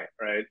AI,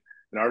 right,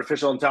 and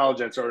artificial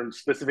intelligence, or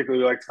specifically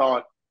we like to call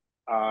it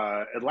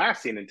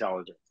Atlassian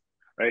intelligence,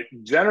 right,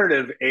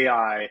 generative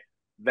AI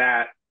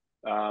that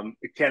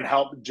can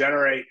help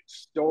generate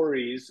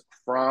stories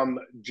from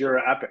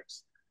Jira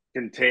epics,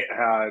 can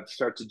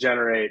start to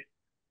generate,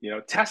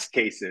 test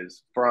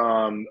cases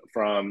from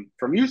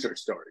user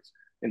stories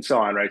and so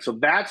on, right? So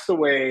that's the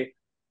way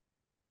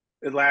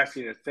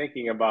Atlassian is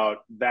thinking about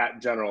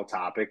that general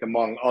topic,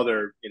 among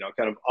other,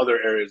 kind of other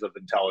areas of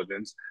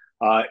intelligence,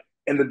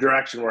 in the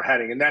direction we're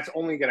heading. And that's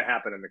only going to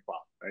happen in the cloud,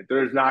 right?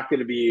 There's not going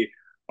to be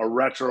a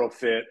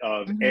retrofit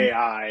of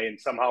AI and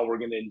somehow we're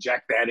going to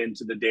inject that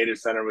into the data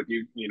center with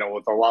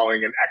with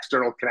allowing an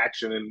external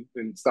connection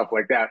and stuff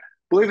like that.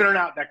 Believe it or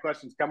not, that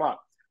question's come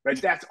up, right?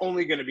 That's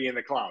only going to be in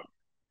the cloud.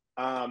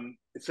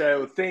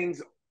 So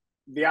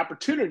the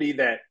opportunity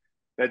that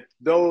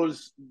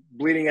those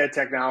bleeding edge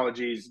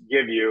technologies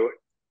give you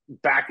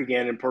back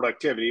again in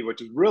productivity,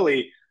 which is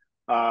really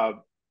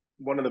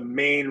one of the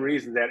main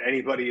reasons that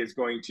anybody is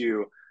going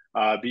to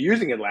be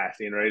using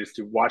Atlassian, right, is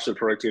to watch the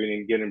productivity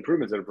and get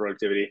improvements in the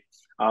productivity.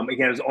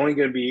 Again, is only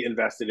going to be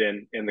invested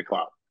in the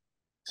cloud.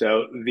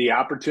 So the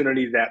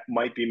opportunity that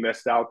might be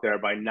missed out there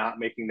by not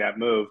making that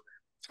move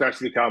starts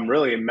to become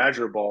really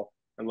immeasurable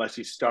unless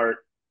you start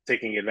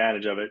taking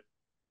advantage of it.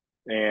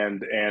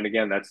 And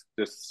again, that's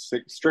just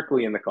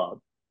strictly in the cloud.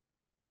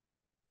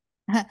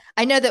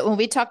 I know that when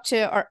we talk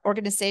to our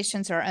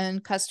organizations, our own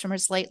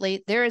customers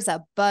lately, there is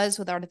a buzz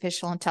with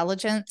artificial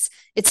intelligence.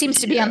 It seems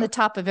to be on the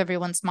top of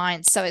everyone's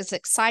mind. So it's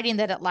exciting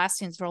that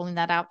Atlassian's rolling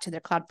that out to their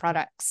cloud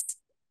products.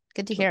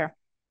 Good to hear.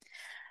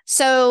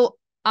 So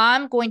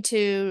I'm going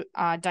to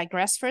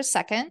digress for a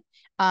second.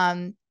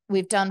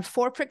 We've done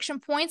 4 friction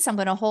points. I'm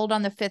going to hold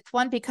on the 5th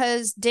one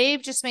because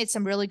Dave just made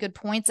some really good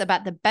points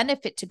about the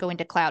benefit to going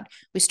to cloud.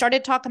 We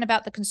started talking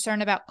about the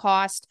concern about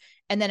cost,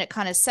 and then it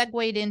kind of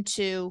segued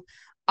into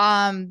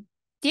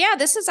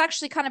this is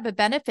actually kind of a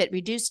benefit,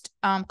 reduced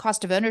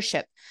cost of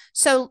ownership.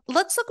 So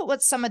let's look at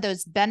what some of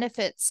those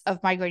benefits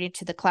of migrating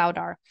to the cloud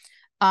are.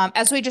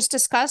 As we just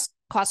discussed,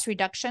 cost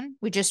reduction,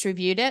 we just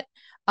reviewed it.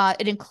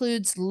 It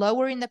includes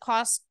lowering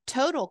the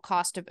total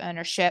cost of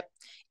ownership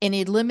and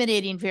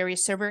eliminating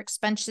various server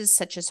expenses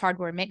such as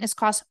hardware and maintenance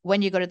costs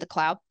when you go to the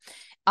cloud.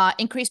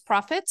 Increased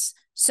profits.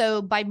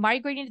 So by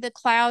migrating to the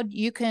cloud,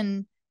 you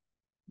can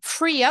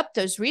free up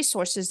those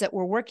resources that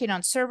we're working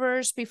on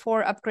servers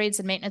before upgrades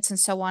and maintenance and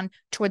so on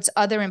towards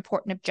other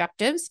important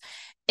objectives.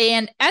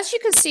 And as you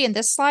can see in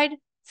this slide,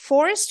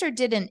 Forrester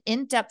did an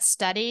in-depth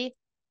study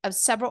of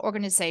several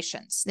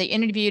organizations. They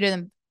interviewed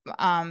them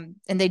and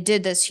they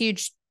did this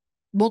huge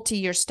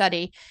multi-year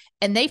study.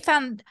 And they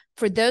found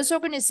for those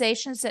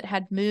organizations that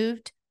had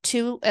moved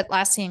to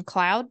Atlassian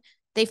Cloud,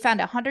 they found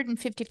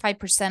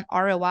 155%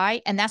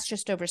 ROI, and that's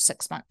just over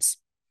 6 months.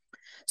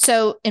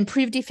 So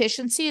improved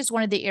efficiency is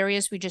one of the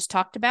areas we just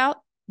talked about.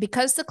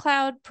 Because the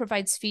cloud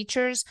provides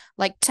features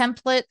like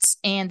templates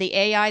and the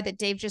AI that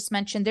Dave just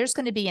mentioned, there's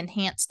going to be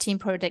enhanced team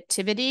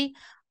productivity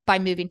by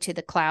moving to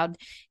the cloud.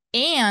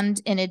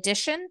 And in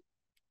addition,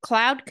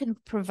 cloud can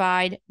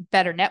provide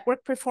better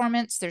network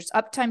performance. There's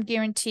uptime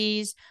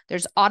guarantees.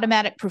 There's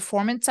automatic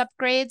performance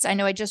upgrades. I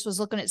know I just was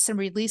looking at some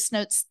release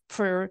notes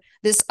for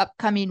this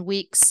upcoming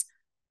week's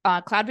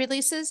cloud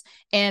releases,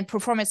 and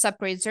performance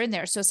upgrades are in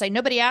there. So it's like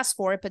nobody asked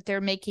for it, but they're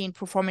making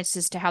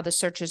performances to how the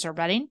searches are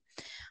running.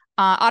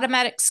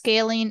 Automatic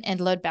scaling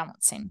and load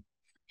balancing.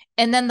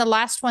 And then the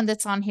last one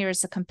that's on here is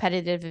the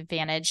competitive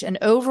advantage. And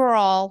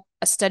overall,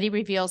 a study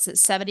reveals that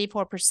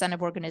 74%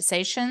 of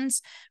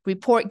organizations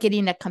report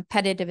getting a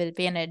competitive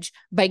advantage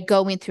by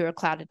going through a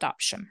cloud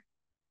adoption.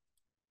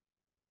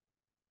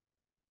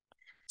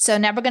 So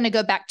now we're going to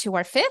go back to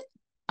our 5th.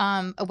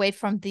 Away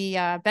from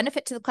the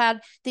benefit to the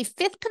cloud. The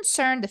 5th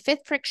concern, the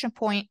 5th friction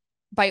point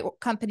by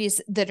companies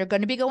that are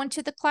going to be going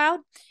to the cloud,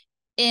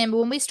 and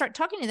when we start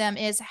talking to them,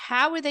 is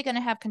how are they going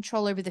to have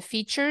control over the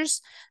features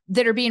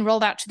that are being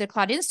rolled out to their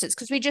cloud instance?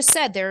 Because we just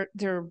said they're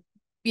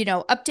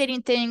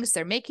updating things,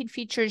 they're making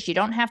features. You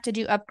don't have to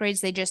do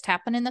upgrades; they just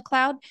happen in the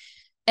cloud.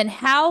 And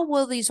how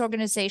will these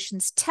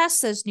organizations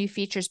test those new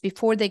features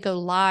before they go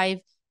live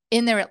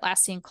in their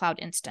Atlassian Cloud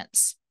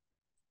instance?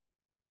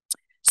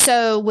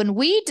 So when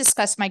we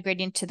discuss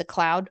migrating to the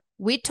cloud,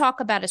 we talk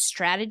about a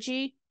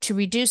strategy to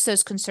reduce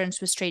those concerns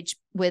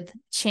with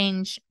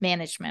change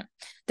management.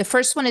 The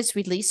first one is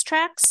release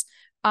tracks.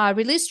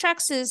 Release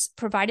tracks is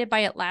provided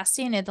by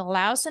Atlassian. It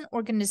allows an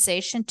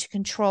organization to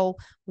control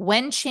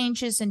when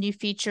changes and new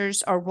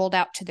features are rolled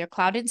out to their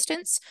cloud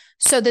instance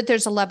so that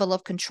there's a level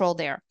of control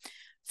there.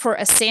 For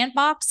a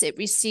sandbox, it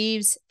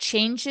receives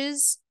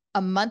changes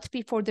a month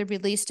before they're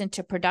released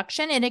into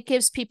production, and it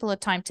gives people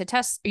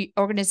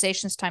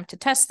organizations time to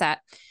test that.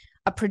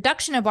 A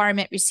production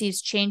environment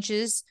receives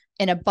changes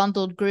in a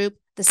bundled group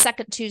the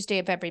second Tuesday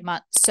of every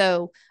month.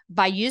 So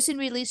by using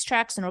release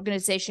tracks, an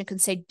organization can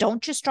say,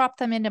 don't just drop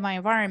them into my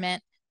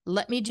environment.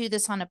 Let me do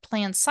this on a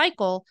planned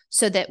cycle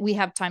so that we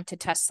have time to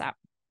test that.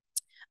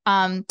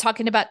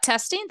 Talking about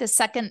testing, the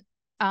second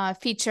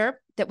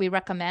feature that we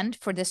recommend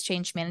for this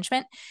change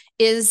management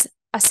is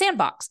a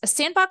sandbox. A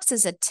sandbox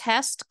is a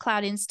test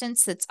cloud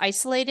instance that's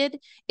isolated.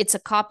 It's a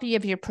copy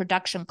of your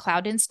production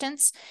cloud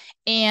instance.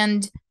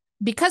 And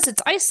because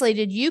it's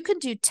isolated, you can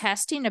do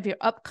testing of your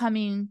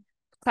upcoming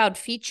cloud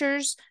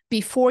features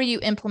before you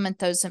implement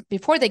those,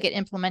 before they get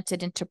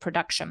implemented into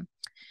production.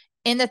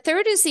 And the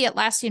third is the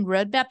Atlassian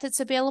roadmap that's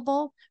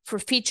available for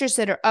features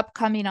that are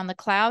upcoming on the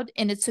cloud.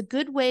 And it's a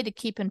good way to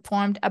keep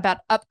informed about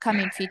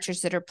upcoming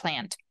features that are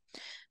planned.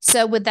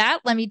 So with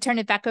that, let me turn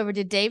it back over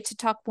to Dave to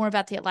talk more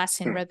about the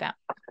Atlassian roadmap.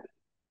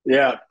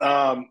 Yeah.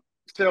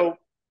 So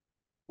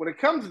when it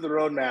comes to the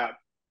roadmap,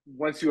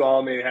 once you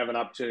all may have an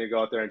opportunity to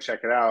go out there and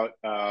check it out,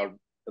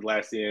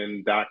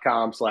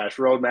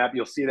 Atlassian.com/roadmap,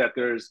 you'll see that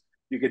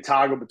you could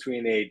toggle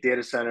between a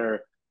data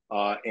center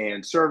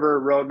and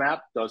server roadmap.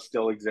 Those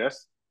still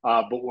exist.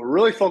 But what we're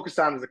really focused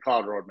on is the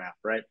cloud roadmap,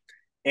 right?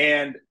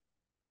 And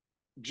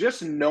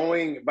just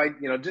knowing,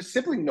 just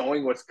simply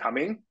knowing what's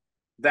coming,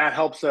 that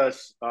helps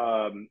us,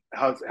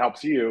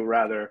 helps you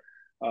rather,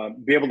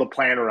 be able to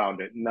plan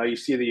around it. Now you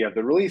see the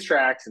release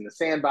tracks and the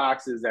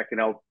sandboxes that can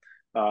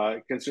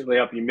certainly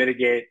help you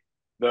mitigate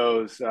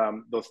those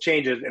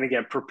changes, and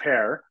again,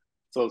 prepare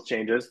for those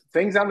changes.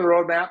 Things on the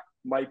roadmap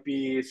might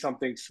be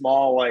something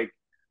small like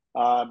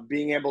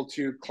being able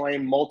to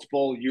claim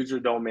multiple user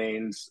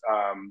domains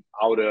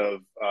out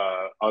of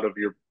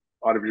your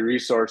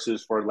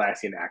resources for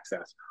Atlassian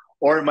access,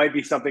 or it might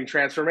be something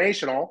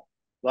transformational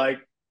like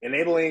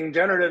enabling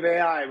generative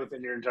AI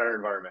within your entire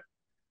environment,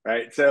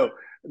 right? So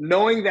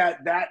knowing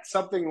that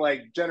something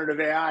like generative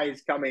AI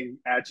is coming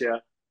at you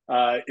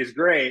is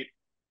great.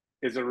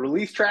 Is a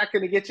release track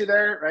going to get you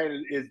there, right?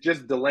 Is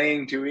just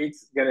delaying 2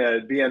 weeks going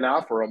to be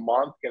enough, or a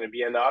month going to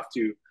be enough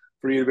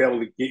for you to be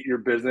able to get your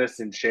business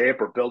in shape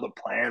or build a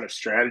plan, a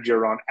strategy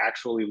around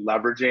actually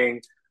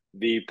leveraging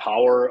the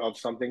power of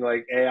something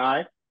like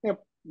AI?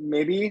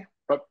 Maybe,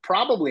 but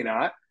probably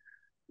not.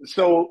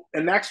 So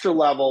an extra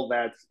level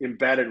that's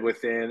embedded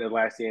within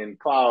Atlassian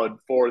Cloud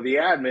for the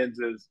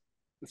admins is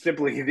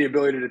simply the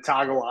ability to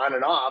toggle on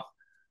and off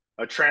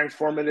a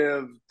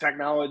transformative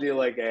technology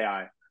like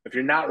AI. If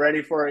you're not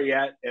ready for it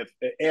yet, if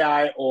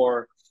AI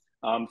or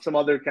some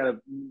other kind of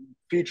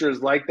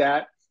features like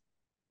that,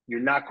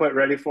 you're not quite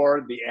ready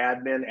for, the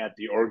admin at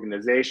the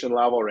organization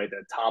level, right,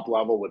 the top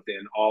level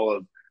within all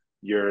of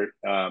your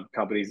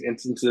company's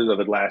instances of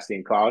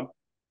Atlassian Cloud,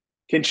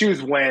 can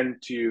choose when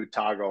to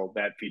toggle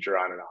that feature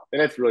on and off.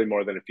 And it's really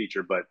more than a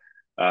feature, but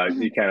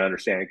you kind of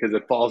understand, because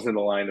it falls in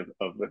the line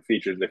of the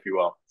features, if you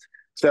will.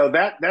 So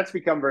that's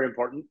become very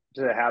important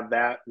to have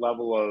that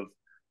level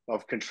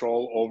of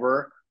control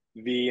over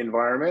the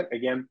environment.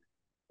 Again,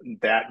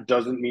 that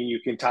doesn't mean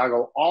you can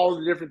toggle all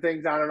the different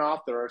things on and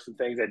off. There are some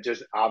things that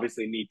just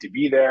obviously need to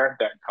be there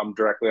that come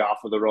directly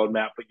off of the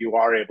roadmap, but you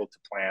are able to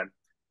plan,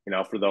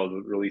 for those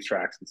release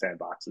tracks and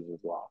sandboxes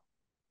as well.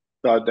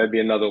 So that'd be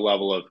another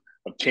level of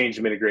change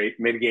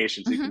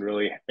mitigation, so you can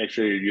really make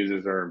sure your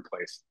users are in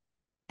place.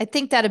 I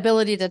think that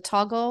ability to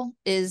toggle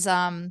is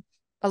a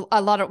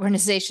lot of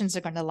organizations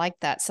are going to like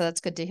that. So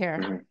that's good to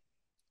hear.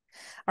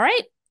 All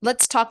right,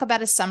 let's talk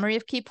about a summary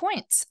of key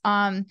points.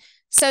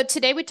 So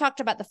today we talked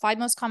about the 5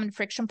 most common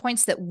friction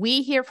points that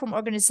we hear from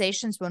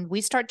organizations when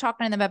we start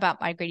talking to them about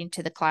migrating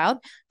to the cloud,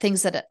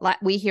 things that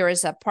we hear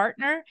as a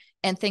partner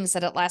and things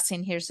that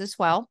Atlassian hears as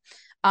well.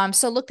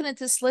 So looking at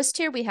this list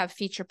here, we have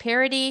feature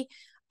parity.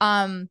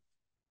 The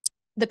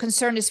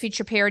concern is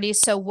feature parity.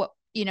 So what,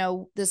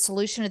 the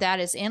solution to that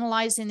is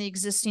analyzing the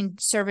existing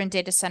server and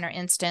data center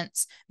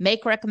instance,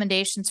 make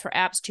recommendations for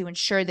apps to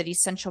ensure that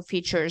essential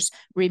features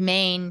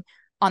remain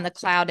on the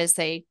cloud as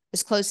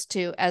close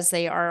to as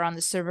they are on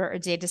the server or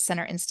data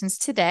center instance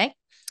today.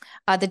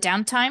 The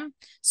downtime.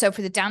 So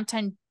for the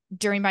downtime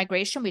during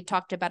migration, we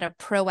talked about a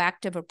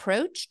proactive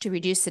approach to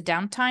reduce the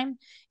downtime,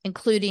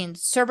 including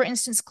server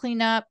instance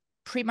cleanup,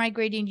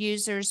 pre-migrating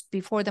users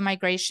before the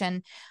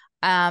migration,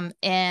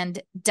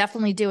 and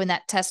definitely doing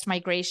that test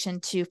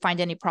migration to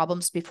find any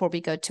problems before we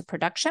go to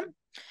production.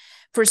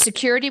 For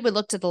security, we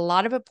looked at a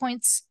lot of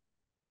points,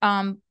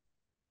 a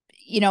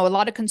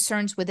lot of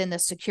concerns within the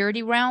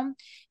security realm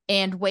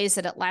and ways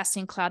that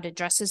Atlassian Cloud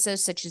addresses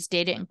those, such as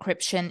data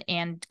encryption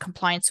and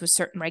compliance with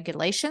certain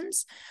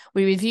regulations.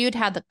 We reviewed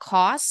how the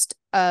cost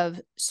of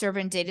server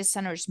and data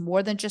center is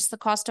more than just the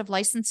cost of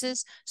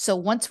licenses. So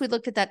once we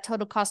looked at that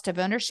total cost of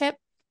ownership,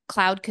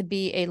 cloud could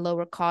be a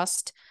lower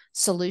cost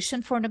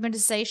solution for an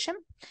organization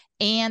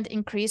and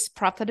increase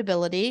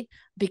profitability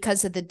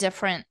because of the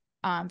different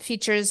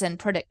features and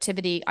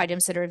productivity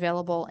items that are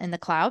available in the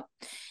cloud.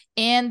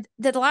 And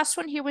the last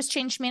one here was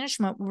change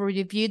management. We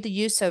reviewed the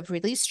use of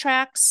release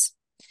tracks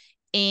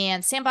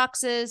and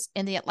sandboxes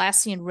in the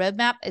Atlassian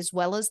roadmap, as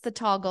well as the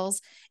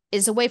toggles,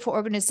 is a way for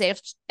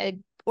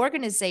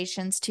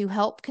organizations to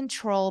help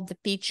control the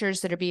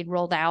features that are being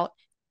rolled out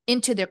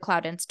into their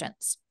cloud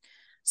instance.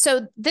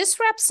 So this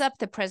wraps up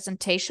the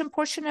presentation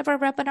portion of our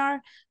webinar.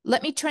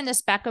 Let me turn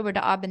this back over to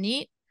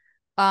Abhinit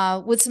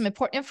with some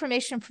important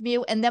information from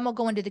you, and then we'll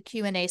go into the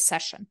Q&A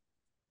session.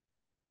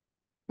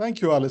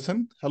 Thank you,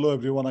 Allison. Hello,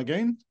 everyone,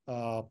 again.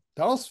 That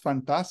was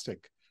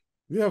fantastic.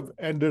 We have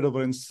ended our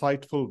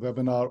insightful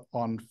webinar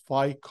on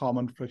 5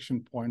 common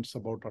friction points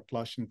about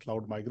Atlassian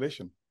Cloud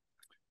Migration.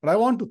 But I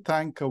want to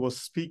thank our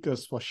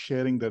speakers for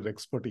sharing their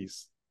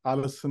expertise,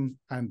 Allison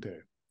and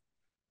Dave.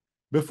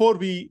 Before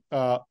we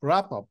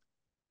wrap up,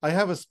 I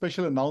have a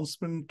special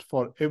announcement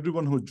for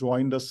everyone who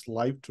joined us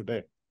live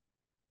today.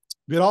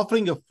 We're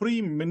offering a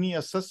free mini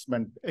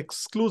assessment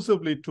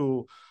exclusively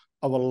to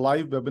our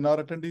live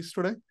webinar attendees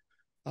today.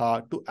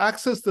 To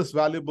access this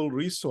valuable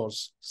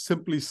resource,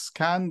 simply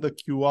scan the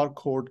QR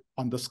code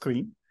on the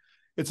screen.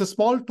 It's a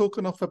small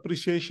token of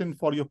appreciation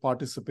for your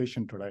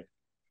participation today.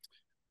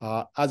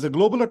 As a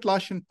global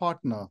Atlassian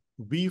partner,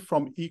 we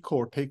from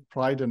eCore take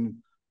pride in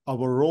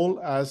our role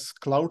as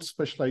cloud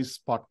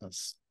specialized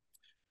partners.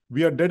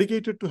 We are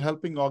dedicated to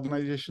helping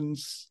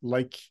organizations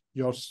like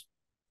yours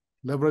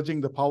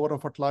leveraging the power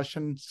of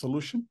Atlassian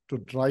solution to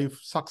drive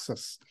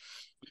success.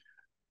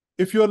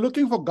 If you are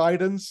looking for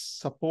guidance,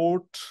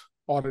 support,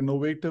 or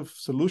innovative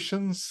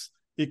solutions,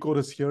 eCore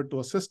is here to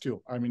assist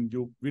you. I mean,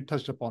 we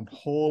touched upon a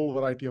whole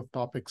variety of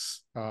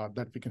topics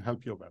that we can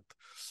help you with.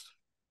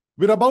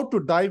 We're about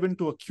to dive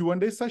into a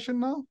Q&A session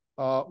now,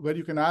 where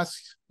you can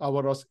ask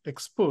our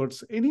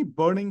experts any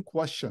burning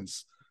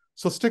questions.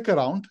 So stick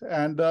around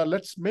and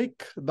let's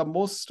make the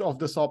most of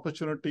this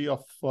opportunity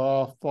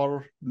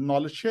for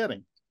knowledge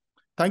sharing.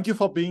 Thank you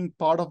for being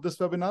part of this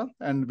webinar,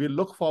 and we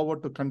look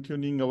forward to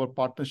continuing our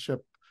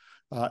partnership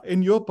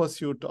in your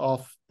pursuit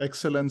of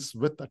excellence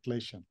with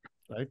Atlassian,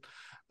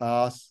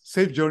 right?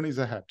 Safe journeys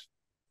ahead.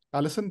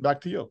 Allison,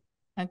 back to you.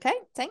 Okay,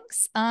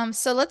 thanks.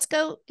 So let's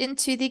go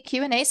into the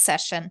Q&A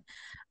session.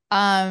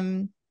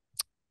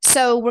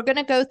 So we're going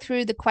to go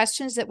through the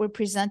questions that were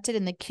presented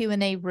in the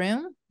Q&A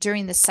room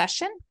during the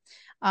session.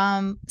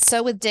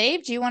 So with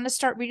Dave, do you want to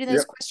start reading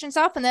those questions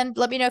off, and then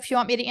let me know if you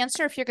want me to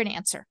answer, if you're going to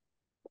answer?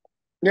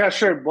 Yeah,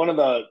 sure. One of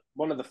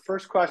the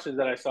first questions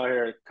that I saw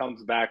here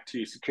comes back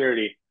to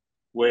security,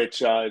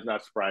 which is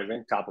not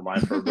surprising, top of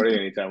mind for everybody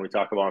anytime we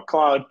talk about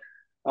cloud.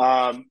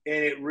 And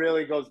it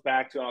really goes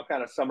back to, I'll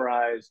kind of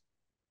summarize,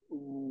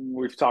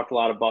 we've talked a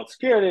lot about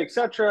security,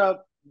 etc.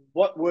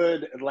 What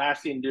would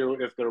Atlassian do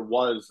if there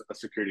was a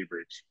security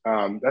breach?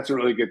 That's a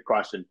really good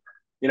question.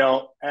 You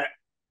know,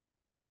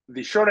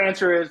 the short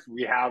answer is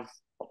we have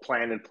a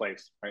plan in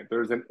place, right?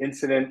 There's an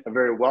incident, a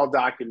very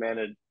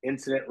well-documented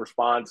incident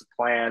response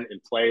plan in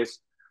place.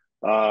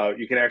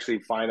 You can actually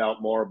find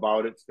out more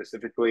about it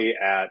specifically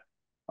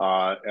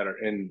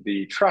in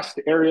the trust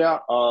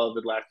area of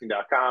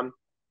Atlassian.com.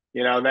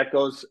 You know, that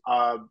goes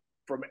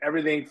from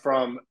everything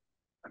from,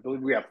 I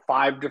believe we have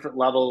 5 different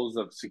levels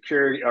of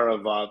security or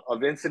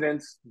of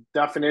incidents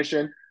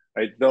definition,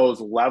 right? Those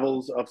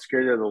levels of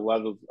security or the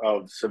levels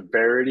of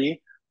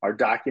severity are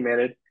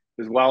documented,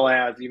 as well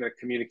as even a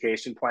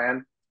communication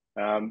plan,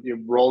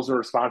 roles and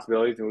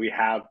responsibilities. And we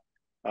have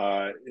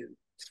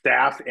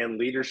staff and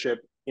leadership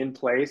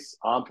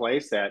on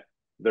place that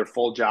their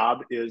full job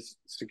is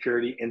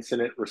security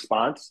incident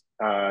response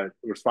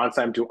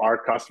time to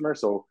our customer.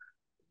 So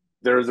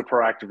there is a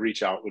proactive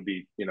reach out would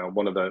be, you know,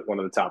 one of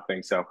the top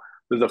things. So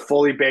there's a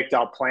fully baked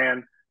out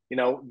plan. You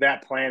know,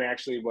 that plan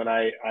actually, when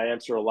I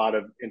answer a lot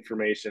of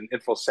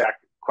InfoSec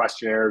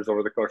questionnaires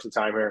over the course of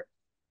time here,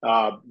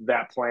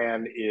 that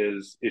plan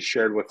is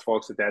shared with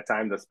folks at that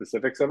time, the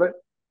specifics of it.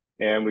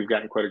 And we've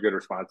gotten quite a good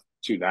response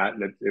to that.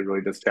 And it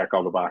really does check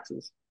all the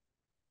boxes.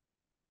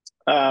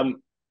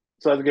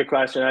 So that's a good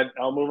question.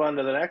 I'll move on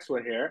to the next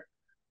one here.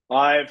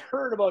 I've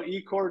heard about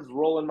eCore's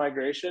role in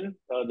migration.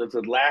 Does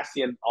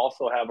Atlassian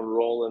also have a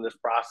role in this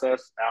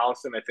process?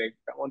 Allison, I think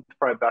that one's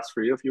probably best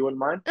for you if you wouldn't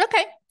mind.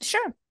 Okay,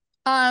 sure.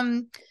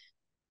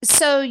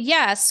 So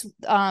yes,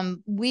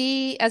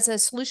 we as a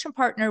solution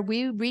partner,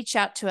 we reach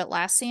out to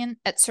Atlassian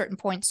at certain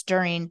points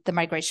during the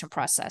migration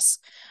process.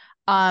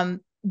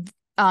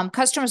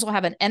 Customers will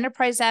have an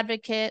enterprise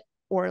advocate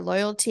or a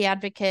loyalty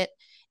advocate,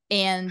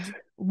 and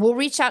we'll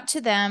reach out to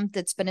them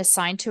that's been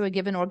assigned to a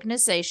given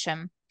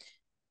organization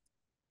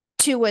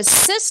to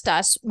assist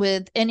us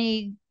with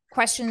any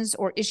questions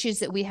or issues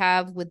that we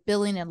have with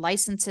billing and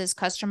licenses,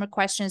 customer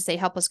questions. They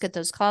help us get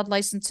those cloud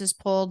licenses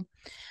pulled.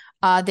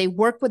 They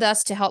work with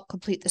us to help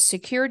complete the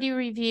security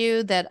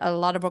review that a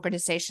lot of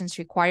organizations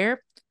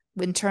require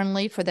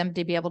internally for them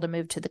to be able to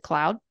move to the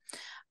cloud.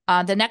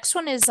 The next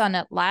one is on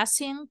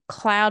Atlassian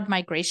Cloud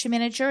Migration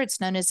Manager. It's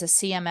known as a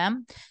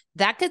CMM.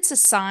 That gets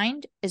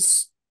assigned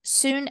as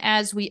soon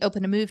as we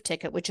open a move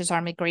ticket, which is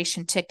our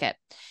migration ticket.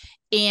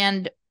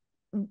 And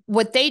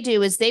what they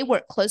do is they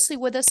work closely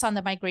with us on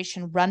the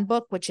migration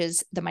runbook, which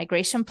is the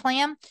migration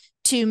plan,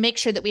 to make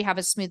sure that we have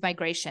a smooth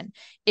migration.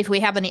 If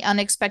we have any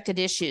unexpected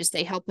issues,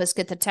 they help us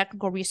get the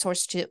technical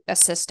resource to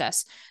assist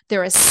us.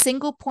 They're a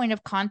single point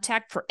of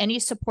contact for any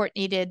support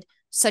needed,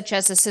 such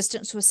as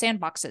assistance with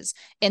sandboxes.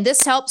 And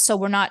this helps so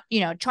we're not,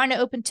 trying to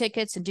open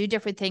tickets and do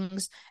different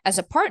things. As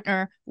a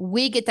partner,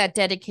 we get that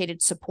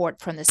dedicated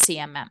support from the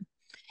CMM.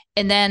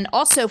 And then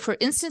also for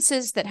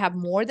instances that have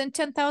more than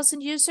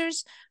 10,000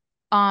 users,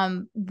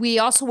 We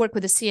also work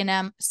with the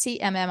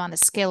CMM on a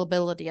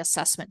scalability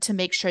assessment to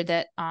make sure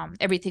that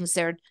everything's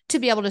there to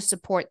be able to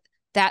support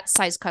that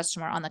size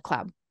customer on the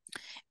cloud.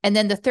 And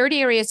then the third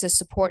area is a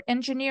support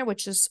engineer,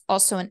 which is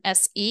also an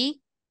SE.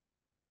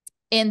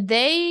 And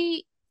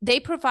they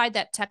provide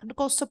that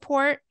technical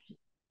support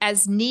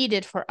as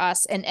needed for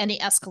us in any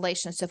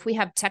escalation. So if we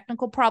have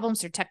technical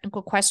problems or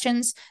technical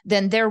questions,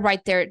 then they're right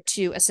there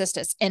to assist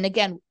us. And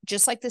again,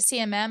 just like the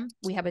CMM,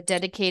 we have a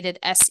dedicated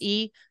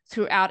SE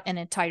throughout an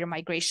entire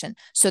migration.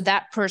 So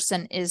that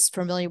person is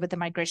familiar with the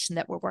migration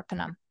that we're working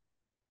on.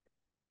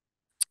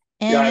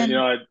 And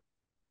yeah,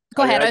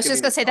 go ahead. I was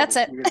just going to say, that's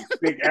it.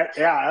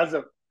 Yeah,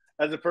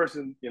 as a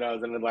person,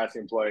 as an Atlassian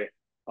employee,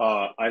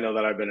 I know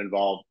that I've been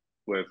involved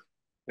with,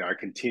 I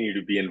continue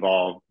to be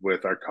involved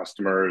with our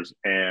customers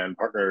and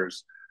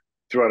partners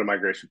throughout a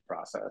migration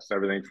process.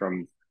 Everything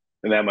from,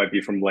 and that might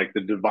be from like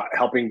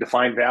helping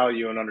define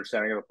value and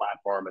understanding of the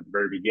platform at the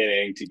very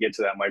beginning to get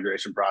to that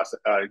migration process,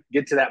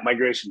 get to that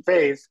migration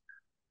phase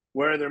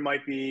where there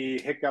might be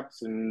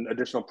hiccups and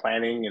additional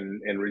planning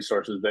and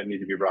resources that need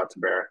to be brought to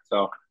bear.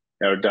 So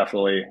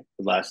definitely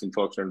Atlassian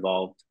folks are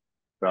involved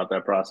throughout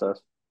that process.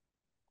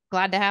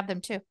 Glad to have them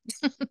too.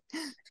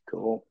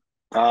 Cool.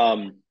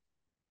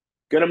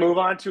 Going to move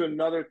on to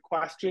another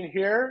question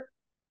here.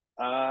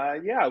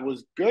 It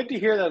was good to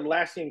hear that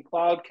Atlassian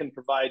Cloud can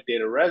provide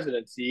data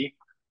residency.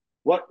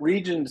 What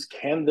regions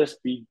can this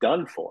be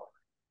done for?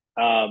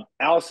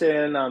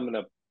 Allison, I'm going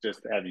to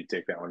just have you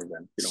take that one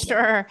again.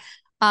 Sure.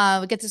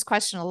 We get this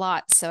question a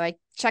lot, so I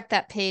check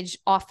that page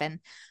often.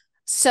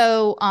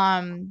 So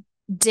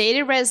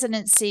data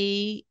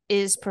residency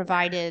is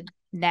provided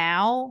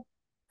now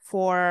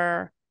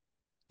for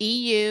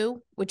EU,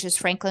 which is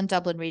Franklin,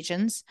 Dublin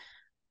regions,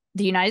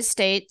 the United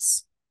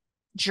States,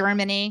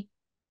 Germany,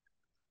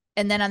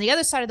 and then on the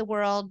other side of the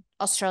world,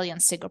 Australia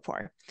and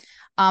Singapore.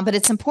 But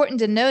it's important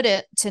to note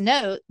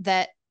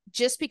that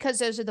just because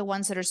those are the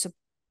ones that are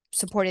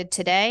supported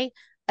today,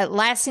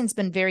 Atlassian's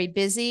been very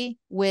busy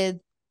with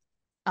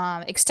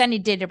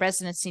extending data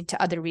residency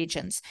to other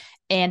regions.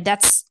 And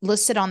that's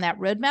listed on that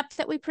roadmap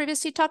that we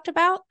previously talked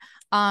about.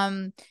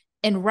 And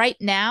right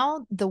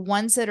now, the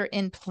ones that are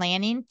in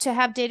planning to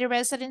have data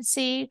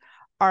residency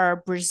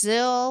are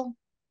Brazil,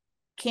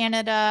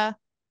 Canada,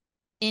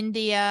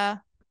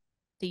 India,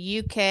 the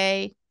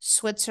UK,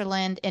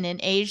 Switzerland, and in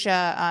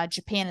Asia,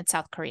 Japan and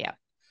South Korea.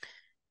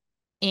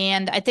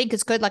 And I think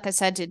it's good, like I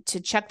said,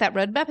 to check that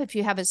roadmap. If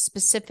you have a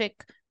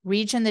specific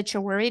region that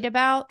you're worried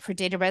about for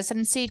data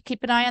residency,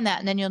 keep an eye on that,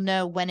 and then you'll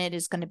know when it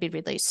is going to be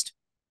released.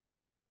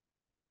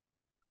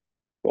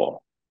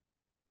 Cool.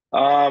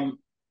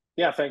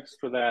 Yeah, thanks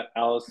for that,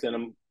 Allison.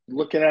 I'm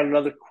looking at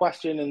another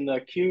question in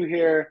the queue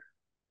here.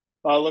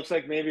 Looks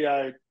like maybe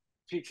I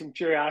piqued some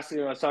curiosity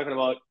when I was talking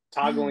about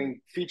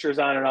toggling features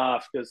on and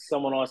off, because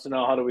someone wants to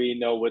know, how do we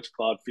know which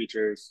cloud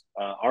features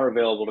are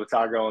available to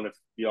toggle? And if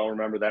you all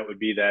remember, that would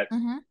be that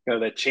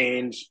that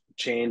change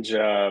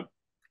the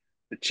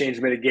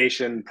change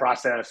mitigation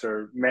process,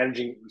 or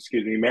managing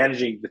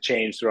the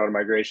change throughout a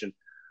migration.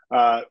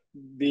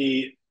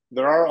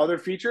 There are other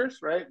features,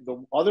 right?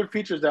 The other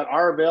features that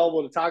are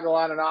available to toggle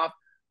on and off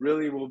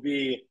really will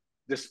be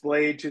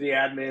displayed to the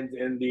admins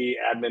in the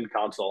admin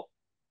console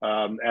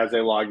as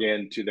they log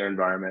in to their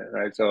environment,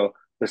 right? So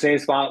the same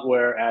spot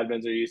where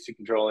admins are used to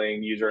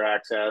controlling user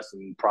access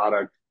and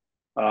product,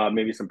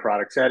 maybe some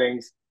product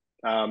settings,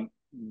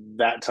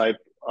 that type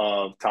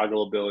of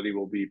toggle ability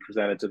will be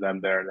presented to them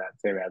there in that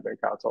same admin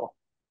console.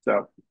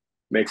 So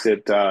makes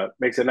it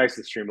nice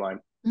and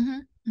streamlined.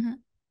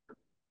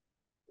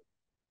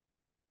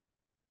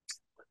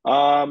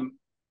 Are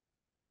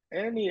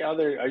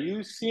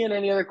you seeing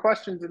any other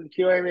questions in the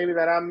QA maybe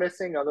that I'm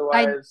missing?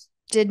 Otherwise,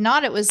 I did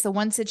not. It was the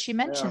ones that you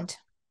mentioned.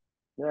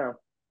 Yeah.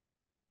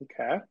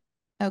 Okay.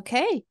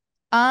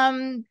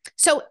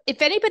 So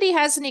if anybody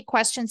has any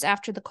questions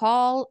after the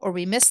call, or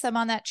we missed them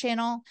on that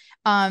channel,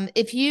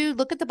 if you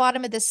look at the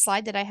bottom of this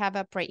slide that I have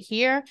up right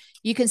here,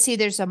 you can see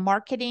there's a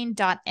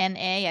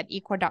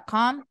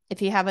marketing.na@ecor.com.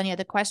 If you have any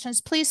other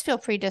questions, please feel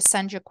free to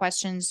send your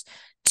questions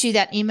to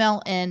that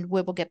email and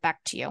we will get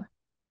back to you.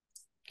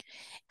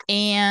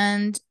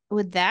 And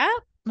with that,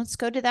 let's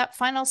go to that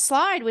final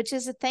slide, which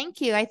is a thank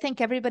you. I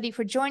thank everybody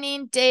for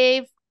joining.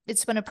 Dave,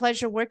 it's been a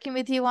pleasure working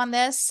with you on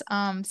this.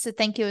 So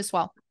thank you as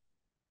well.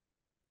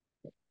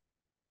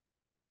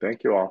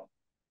 Thank you all.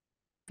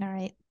 All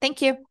right.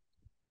 Thank you.